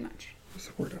 pretty much. What's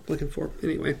the word I'm looking for?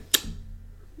 Anyway.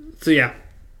 So, yeah.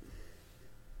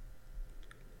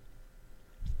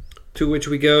 To which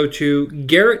we go to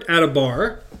Garrett at a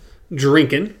bar,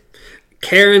 drinking.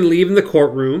 Karen leaving the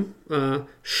courtroom.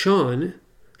 Sean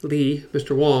Lee,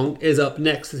 Mr. Wong, is up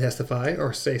next to testify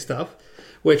or say stuff.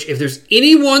 Which, if there's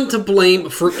anyone to blame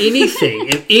for anything,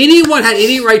 if anyone had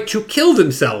any right to kill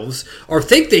themselves or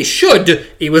think they should,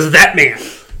 it was that man.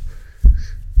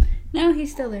 No,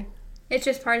 he's still there. It's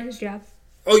just part of his job.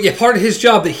 Oh, yeah, part of his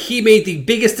job that he made the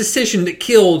biggest decision that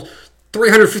killed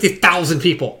 350,000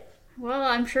 people. Well,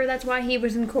 I'm sure that's why he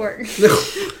was in court.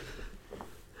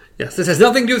 Yes, this has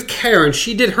nothing to do with Karen.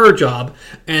 She did her job.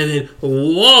 And then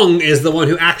Wong is the one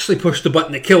who actually pushed the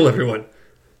button that killed everyone.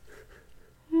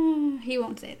 He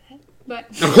won't say that. But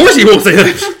of course he won't say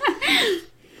that.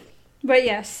 But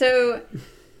yeah, so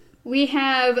we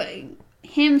have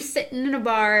him sitting in a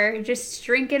bar, just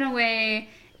drinking away.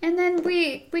 And then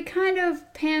we kind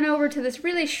of pan over to this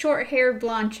really short-haired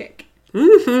blonde chick.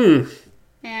 Mm-hmm.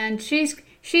 And she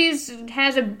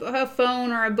has a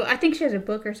phone or a book. I think she has a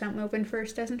book or something open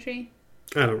first, doesn't she?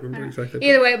 I don't remember exactly.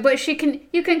 Either way, but you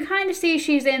can kind of see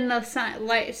she's in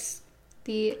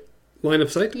the line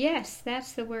of sight? Yes,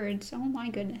 that's the words. Oh my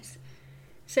goodness.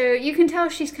 So you can tell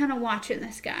she's kind of watching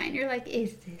this guy, and you're like,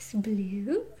 is this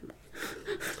Blue?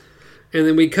 And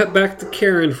then we cut back to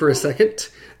Karen for a second,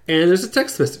 and there's a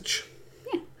text message.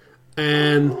 Yeah.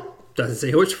 And doesn't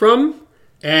say who it's from.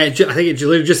 And I think it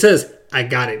literally just says, I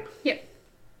got him. Yep.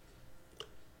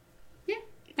 Yeah.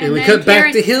 And we cut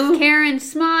back to him. Karen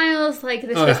smiles like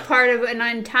this was part of an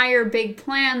entire big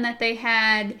plan that they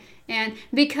had. And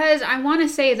because I want to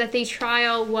say that the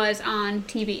trial was on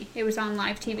TV. It was on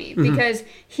live TV. Mm-hmm. Because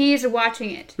he's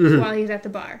watching it while he's at the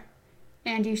bar.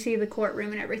 And you see the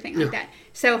courtroom and everything like that.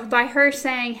 So by her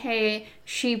saying, hey,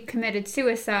 she committed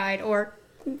suicide or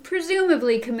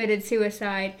presumably committed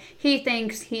suicide, he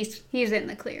thinks he's in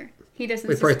the clear. He doesn't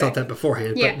We probably thought that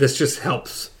beforehand, but this just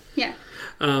helps. Yeah.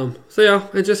 So yeah,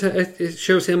 it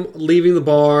shows him leaving the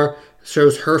bar,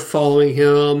 shows her following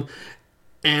him,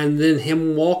 and then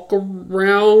him walk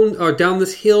around or down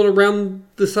this hill and around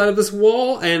the side of this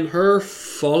wall, and her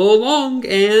follow along,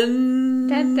 and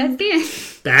That's the end.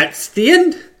 that's the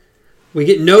end. We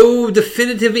get no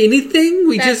definitive anything.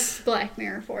 That's Black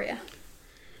Mirror for you.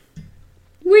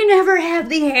 We never have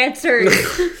the answers.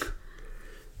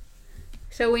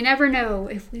 So we never know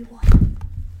if we won.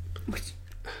 Just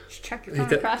chuck your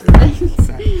phone across the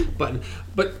thing. button.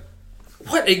 But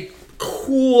what a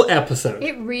cool episode.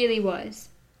 It really was.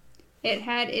 It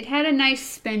had a nice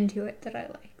spin to it that I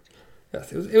liked.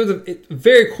 Yes, it was a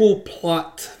very cool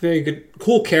plot, very good,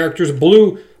 cool characters.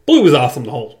 Blue was awesome.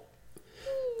 The whole.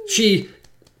 We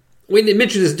didn't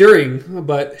mention this during,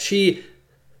 but she,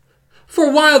 for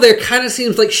a while there, kind of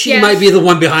seems like she might be the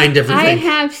one behind everything. I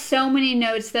have so many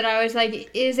notes that I was like,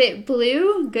 is it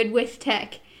Blue? Good with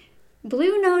tech.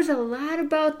 Blue knows a lot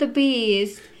about the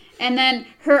bees. And then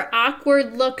her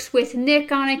awkward looks with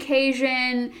Nick on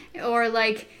occasion, or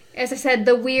like, as I said,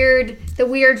 the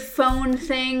weird phone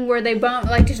thing where they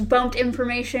just bumped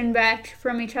information back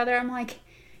from each other. I'm like,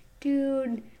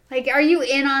 dude, like, are you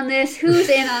in on this? Who's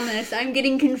in on this? I'm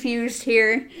getting confused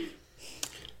here.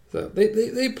 So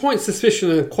they point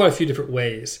suspicion in quite a few different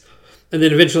ways, and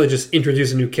then eventually just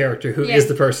introduce a new character who is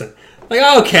the person. Like,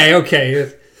 okay,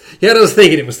 yeah, I was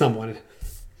thinking it was someone.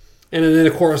 And then,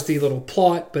 of course, the little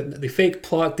plot, but the fake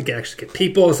plot to actually get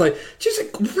people. It's like, just a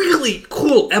really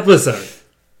cool episode.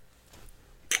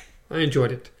 I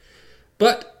enjoyed it.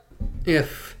 But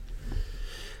if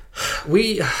what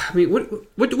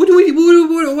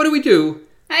do we do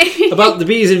about the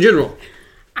bees in general?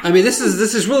 I mean, this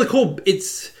is really cool.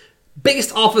 It's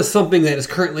based off of something that is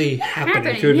currently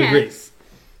happening to a degree.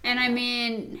 And I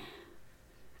mean,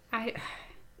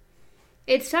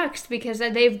 it sucks because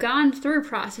they've gone through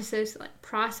processes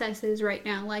right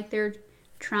now. Like, they're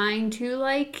trying to,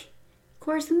 like, of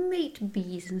course, mate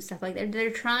bees and stuff like that.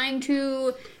 They're trying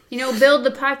to, build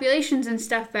the populations and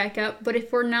stuff back up. But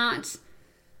if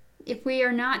we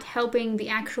are not helping the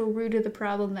actual root of the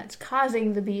problem that's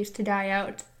causing the bees to die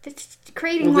out,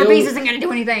 creating more bees isn't going to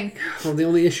do anything. Well, the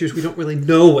only issue is we don't really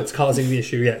know what's causing the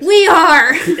issue yet. We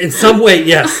are! In some way,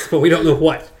 yes, but we don't know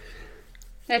what.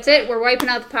 That's it. We're wiping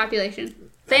out the population.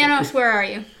 Thanos, where are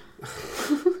you?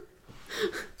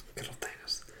 Good old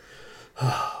Thanos.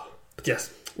 But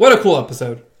yes, what a cool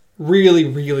episode. Really,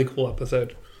 really cool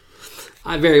episode.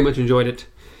 I very much enjoyed it.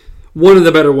 One of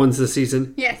the better ones this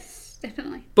season. Yes,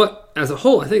 definitely. But as a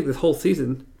whole, I think this whole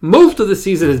season, most of the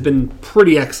season has been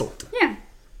pretty excellent. Yeah.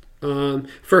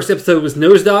 First episode was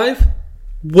Nosedive.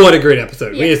 What a great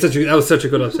episode. Yeah. That was such a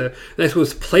good episode. Next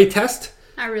was Playtest.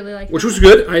 I really liked it. Which was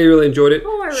good. I really enjoyed it.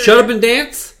 Shut Up and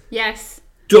Dance. Yes.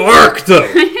 Dark,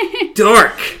 though.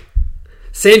 Dark.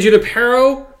 San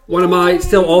Junipero, one of my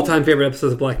still all-time favorite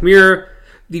episodes of Black Mirror.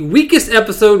 The weakest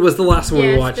episode was the last one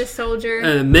we watched. The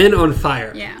Soldier. Men on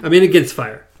Fire. Yeah. I mean, Against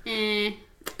Fire.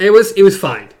 It was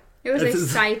fine. It was a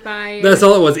sci-fi. That's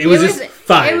all it was. It was just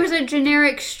fine. It was a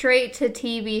generic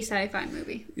straight-to-TV sci-fi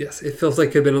movie. Yes, it feels like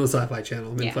it could have been on the Sci-Fi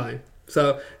Channel. Been fine.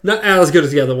 So, not as good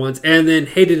as the other ones. And then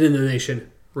Hated in the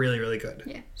Nation. Really, really good.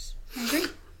 Yes, I agree.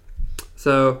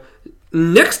 So,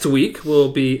 next week will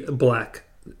be Black...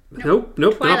 Nope,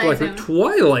 not Black Zone.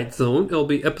 Twilight Zone. It'll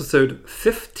be episode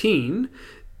 15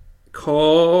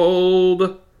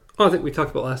 called... I think we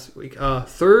talked about last week.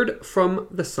 Third from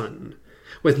the Sun.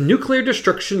 With nuclear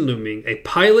destruction looming, a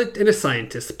pilot and a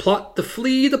scientist plot to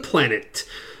flee the planet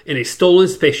in a stolen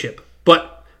spaceship,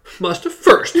 but must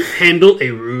first handle a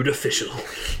rude official.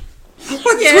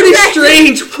 What a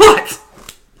strange plot!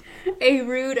 A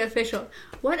rude official.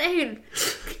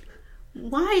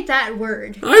 Why that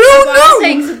word? I don't know!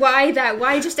 Things, why that?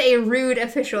 Why just a rude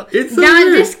official? It's so not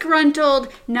weird.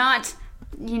 Disgruntled, not,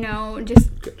 just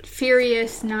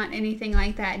furious, not anything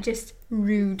like that. Just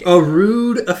rude. A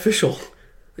rude official.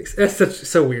 That's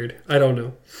so weird. I don't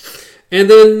know. And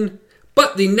then,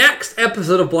 but the next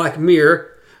episode of Black Mirror,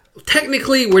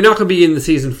 technically, we're not going to be in the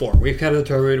season 4. We've kind of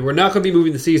determined we're not going to be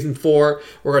moving to season 4.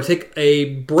 We're going to take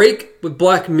a break with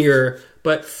Black Mirror,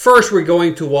 but first we're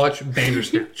going to watch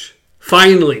Bandersnatch.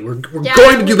 Finally, we're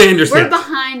going to do Bandersnatch. We're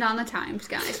behind on the times,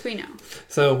 guys. We know.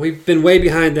 So we've been way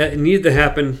behind that. It needed to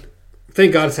happen.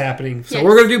 Thank God it's happening. So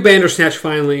we're going to do Bandersnatch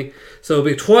finally. So it'll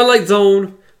be Twilight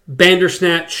Zone,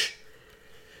 Bandersnatch.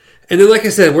 And then, like I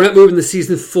said, we're not moving to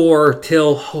season 4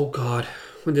 till, oh God,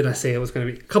 when did I say it was going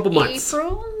to be? A couple months.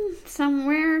 April?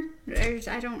 Somewhere?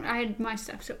 My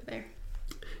stuff's over there.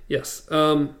 Yes.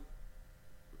 We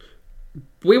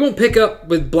won't pick up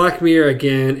with Black Mirror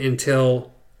again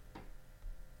until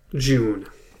June.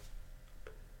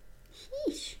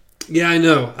 Sheesh. Yeah, I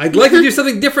know. I'd like to do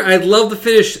something different. I'd love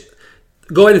to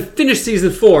go ahead and finish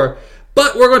season 4,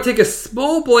 but we're going to take a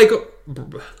small break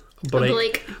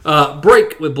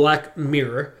with Black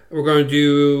Mirror. We're going to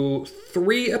do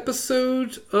 3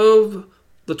 episodes of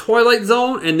The Twilight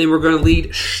Zone, and then we're going to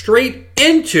lead straight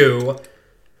into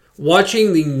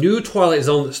watching the new Twilight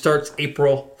Zone that starts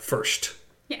April 1st.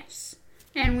 Yes.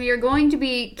 And we are going to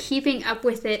be keeping up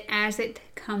with it as it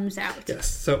comes out. Yes.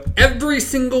 So every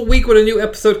single week when a new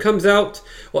episode comes out,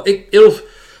 well, it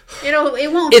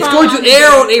won't. It's going to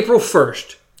air on April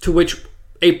 1st, to which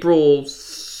April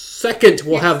 2nd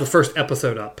we'll have the first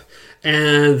episode up,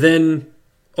 and then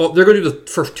they're going to do the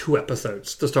first 2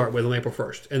 episodes to start with on April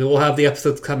 1st, and then we'll have the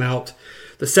episodes come out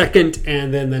the 2nd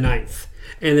and then the 9th,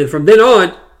 and then from then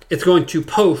on it's going to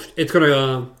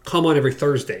come on every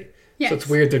Thursday. Yes. So it's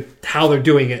weird how they're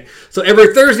doing it. So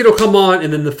every Thursday it'll come on,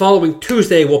 and then the following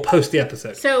Tuesday we'll post the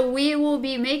episode. So we will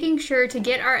be making sure to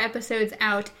get our episodes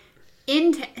out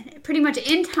pretty much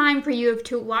in time for you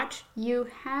to watch.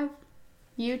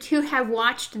 You two have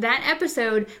watched that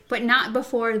episode, but not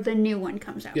before the new one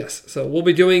comes out. Yes. So we'll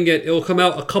be doing it. It will come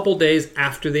out a couple days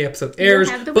after the episode airs,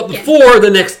 but before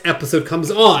the next episode comes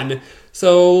on.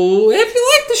 So if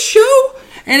you like the show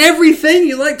and everything,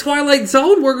 you like Twilight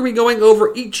Zone, we're going to be going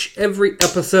over every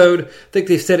episode. I think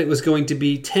they said it was going to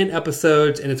be 10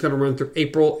 episodes, and it's going to run through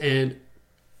April and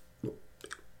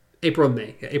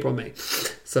May. Yeah, April and May.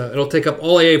 So it'll take up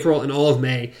all of April and all of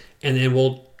May, and then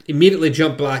we'll immediately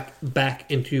jump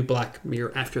back into Black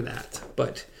Mirror after that.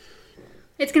 But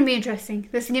it's going to be interesting.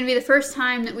 This is going to be the first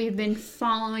time that we've been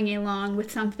following along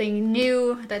with something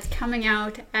new that's coming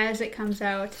out as it comes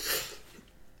out.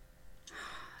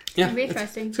 It's going to be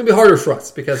interesting. It's going to be harder for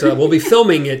us because we'll be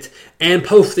filming it and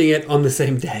posting it on the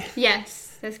same day.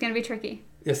 Yes, that's going to be tricky.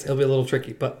 Yes, it'll be a little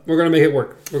tricky, but we're going to make it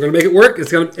work. We're going to make it work.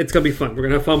 It's going to be fun. We're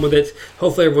going to have fun with it.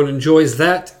 Hopefully everyone enjoys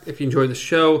that. If you enjoy the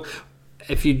show,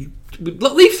 if you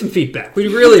leave some feedback.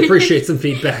 We'd really appreciate some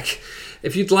feedback.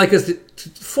 If you'd like us to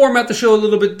format the show a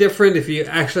little bit different, if you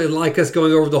actually like us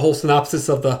going over the whole synopsis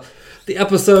of the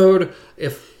episode,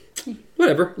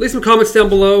 whatever. Leave some comments down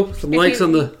below, some likes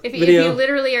on the video. If you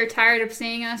literally are tired of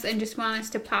seeing us and just want us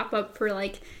to pop up for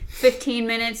like 15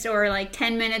 minutes or like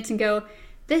 10 minutes and go,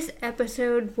 this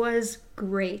episode was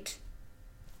great.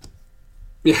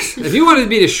 Yes, if you wanted to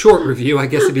be a short review, I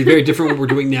guess it'd be very different what we're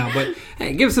doing now. But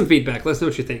hey, give us some feedback. Let us know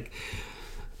what you think.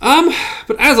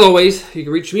 But as always, you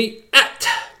can reach me at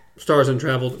Stars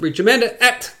Untraveled. Reach Amanda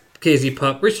at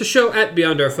KZPup. Reach the show at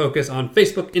Beyond Our Focus on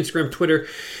Facebook, Instagram, Twitter,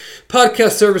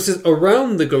 podcast services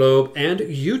around the globe, and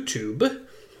YouTube,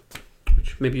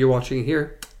 which maybe you're watching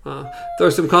here.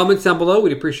 Throw some comments down below.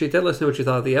 We'd appreciate that. Let us know what you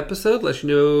thought of the episode. Let us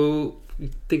know if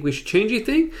you think we should change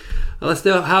anything. Let us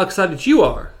know how excited you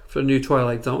are for the new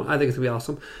Twilight Zone. I think it's going to be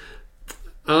awesome.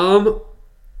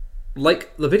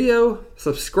 Like the video,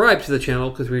 subscribe to the channel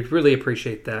because we'd really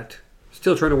appreciate that.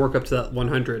 Still trying to work up to that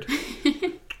 100.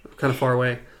 Kind of far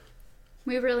away.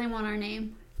 We really want our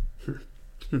name.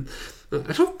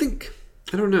 I don't think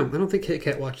Kit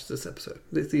Kat watches this episode.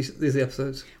 These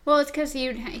episodes. Well, it's because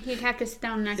he'd have to sit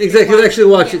down and actually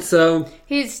watch it. So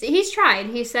he's tried.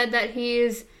 He said that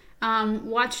he's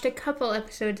watched a couple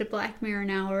episodes of Black Mirror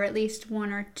now, or at least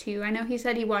 1 or 2. I know he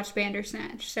said he watched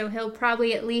Bandersnatch, so he'll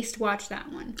probably at least watch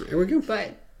that one. There we go.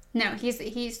 But no,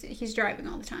 he's driving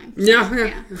all the time. So,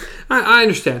 yeah. I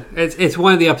understand. It's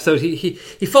one of the episodes. He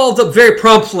follows up very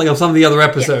promptly on some of the other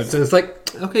episodes, yes. And it's like,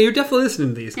 okay, you're definitely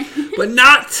listening to these, but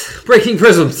not Breaking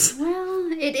Prisms.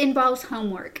 Well, it involves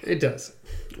homework. It does,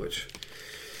 which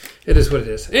it is what it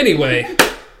is. Anyway,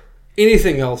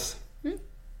 anything else?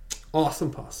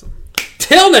 Awesome possum.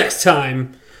 Till next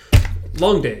time,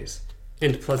 long days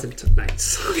and pleasant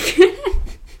nights.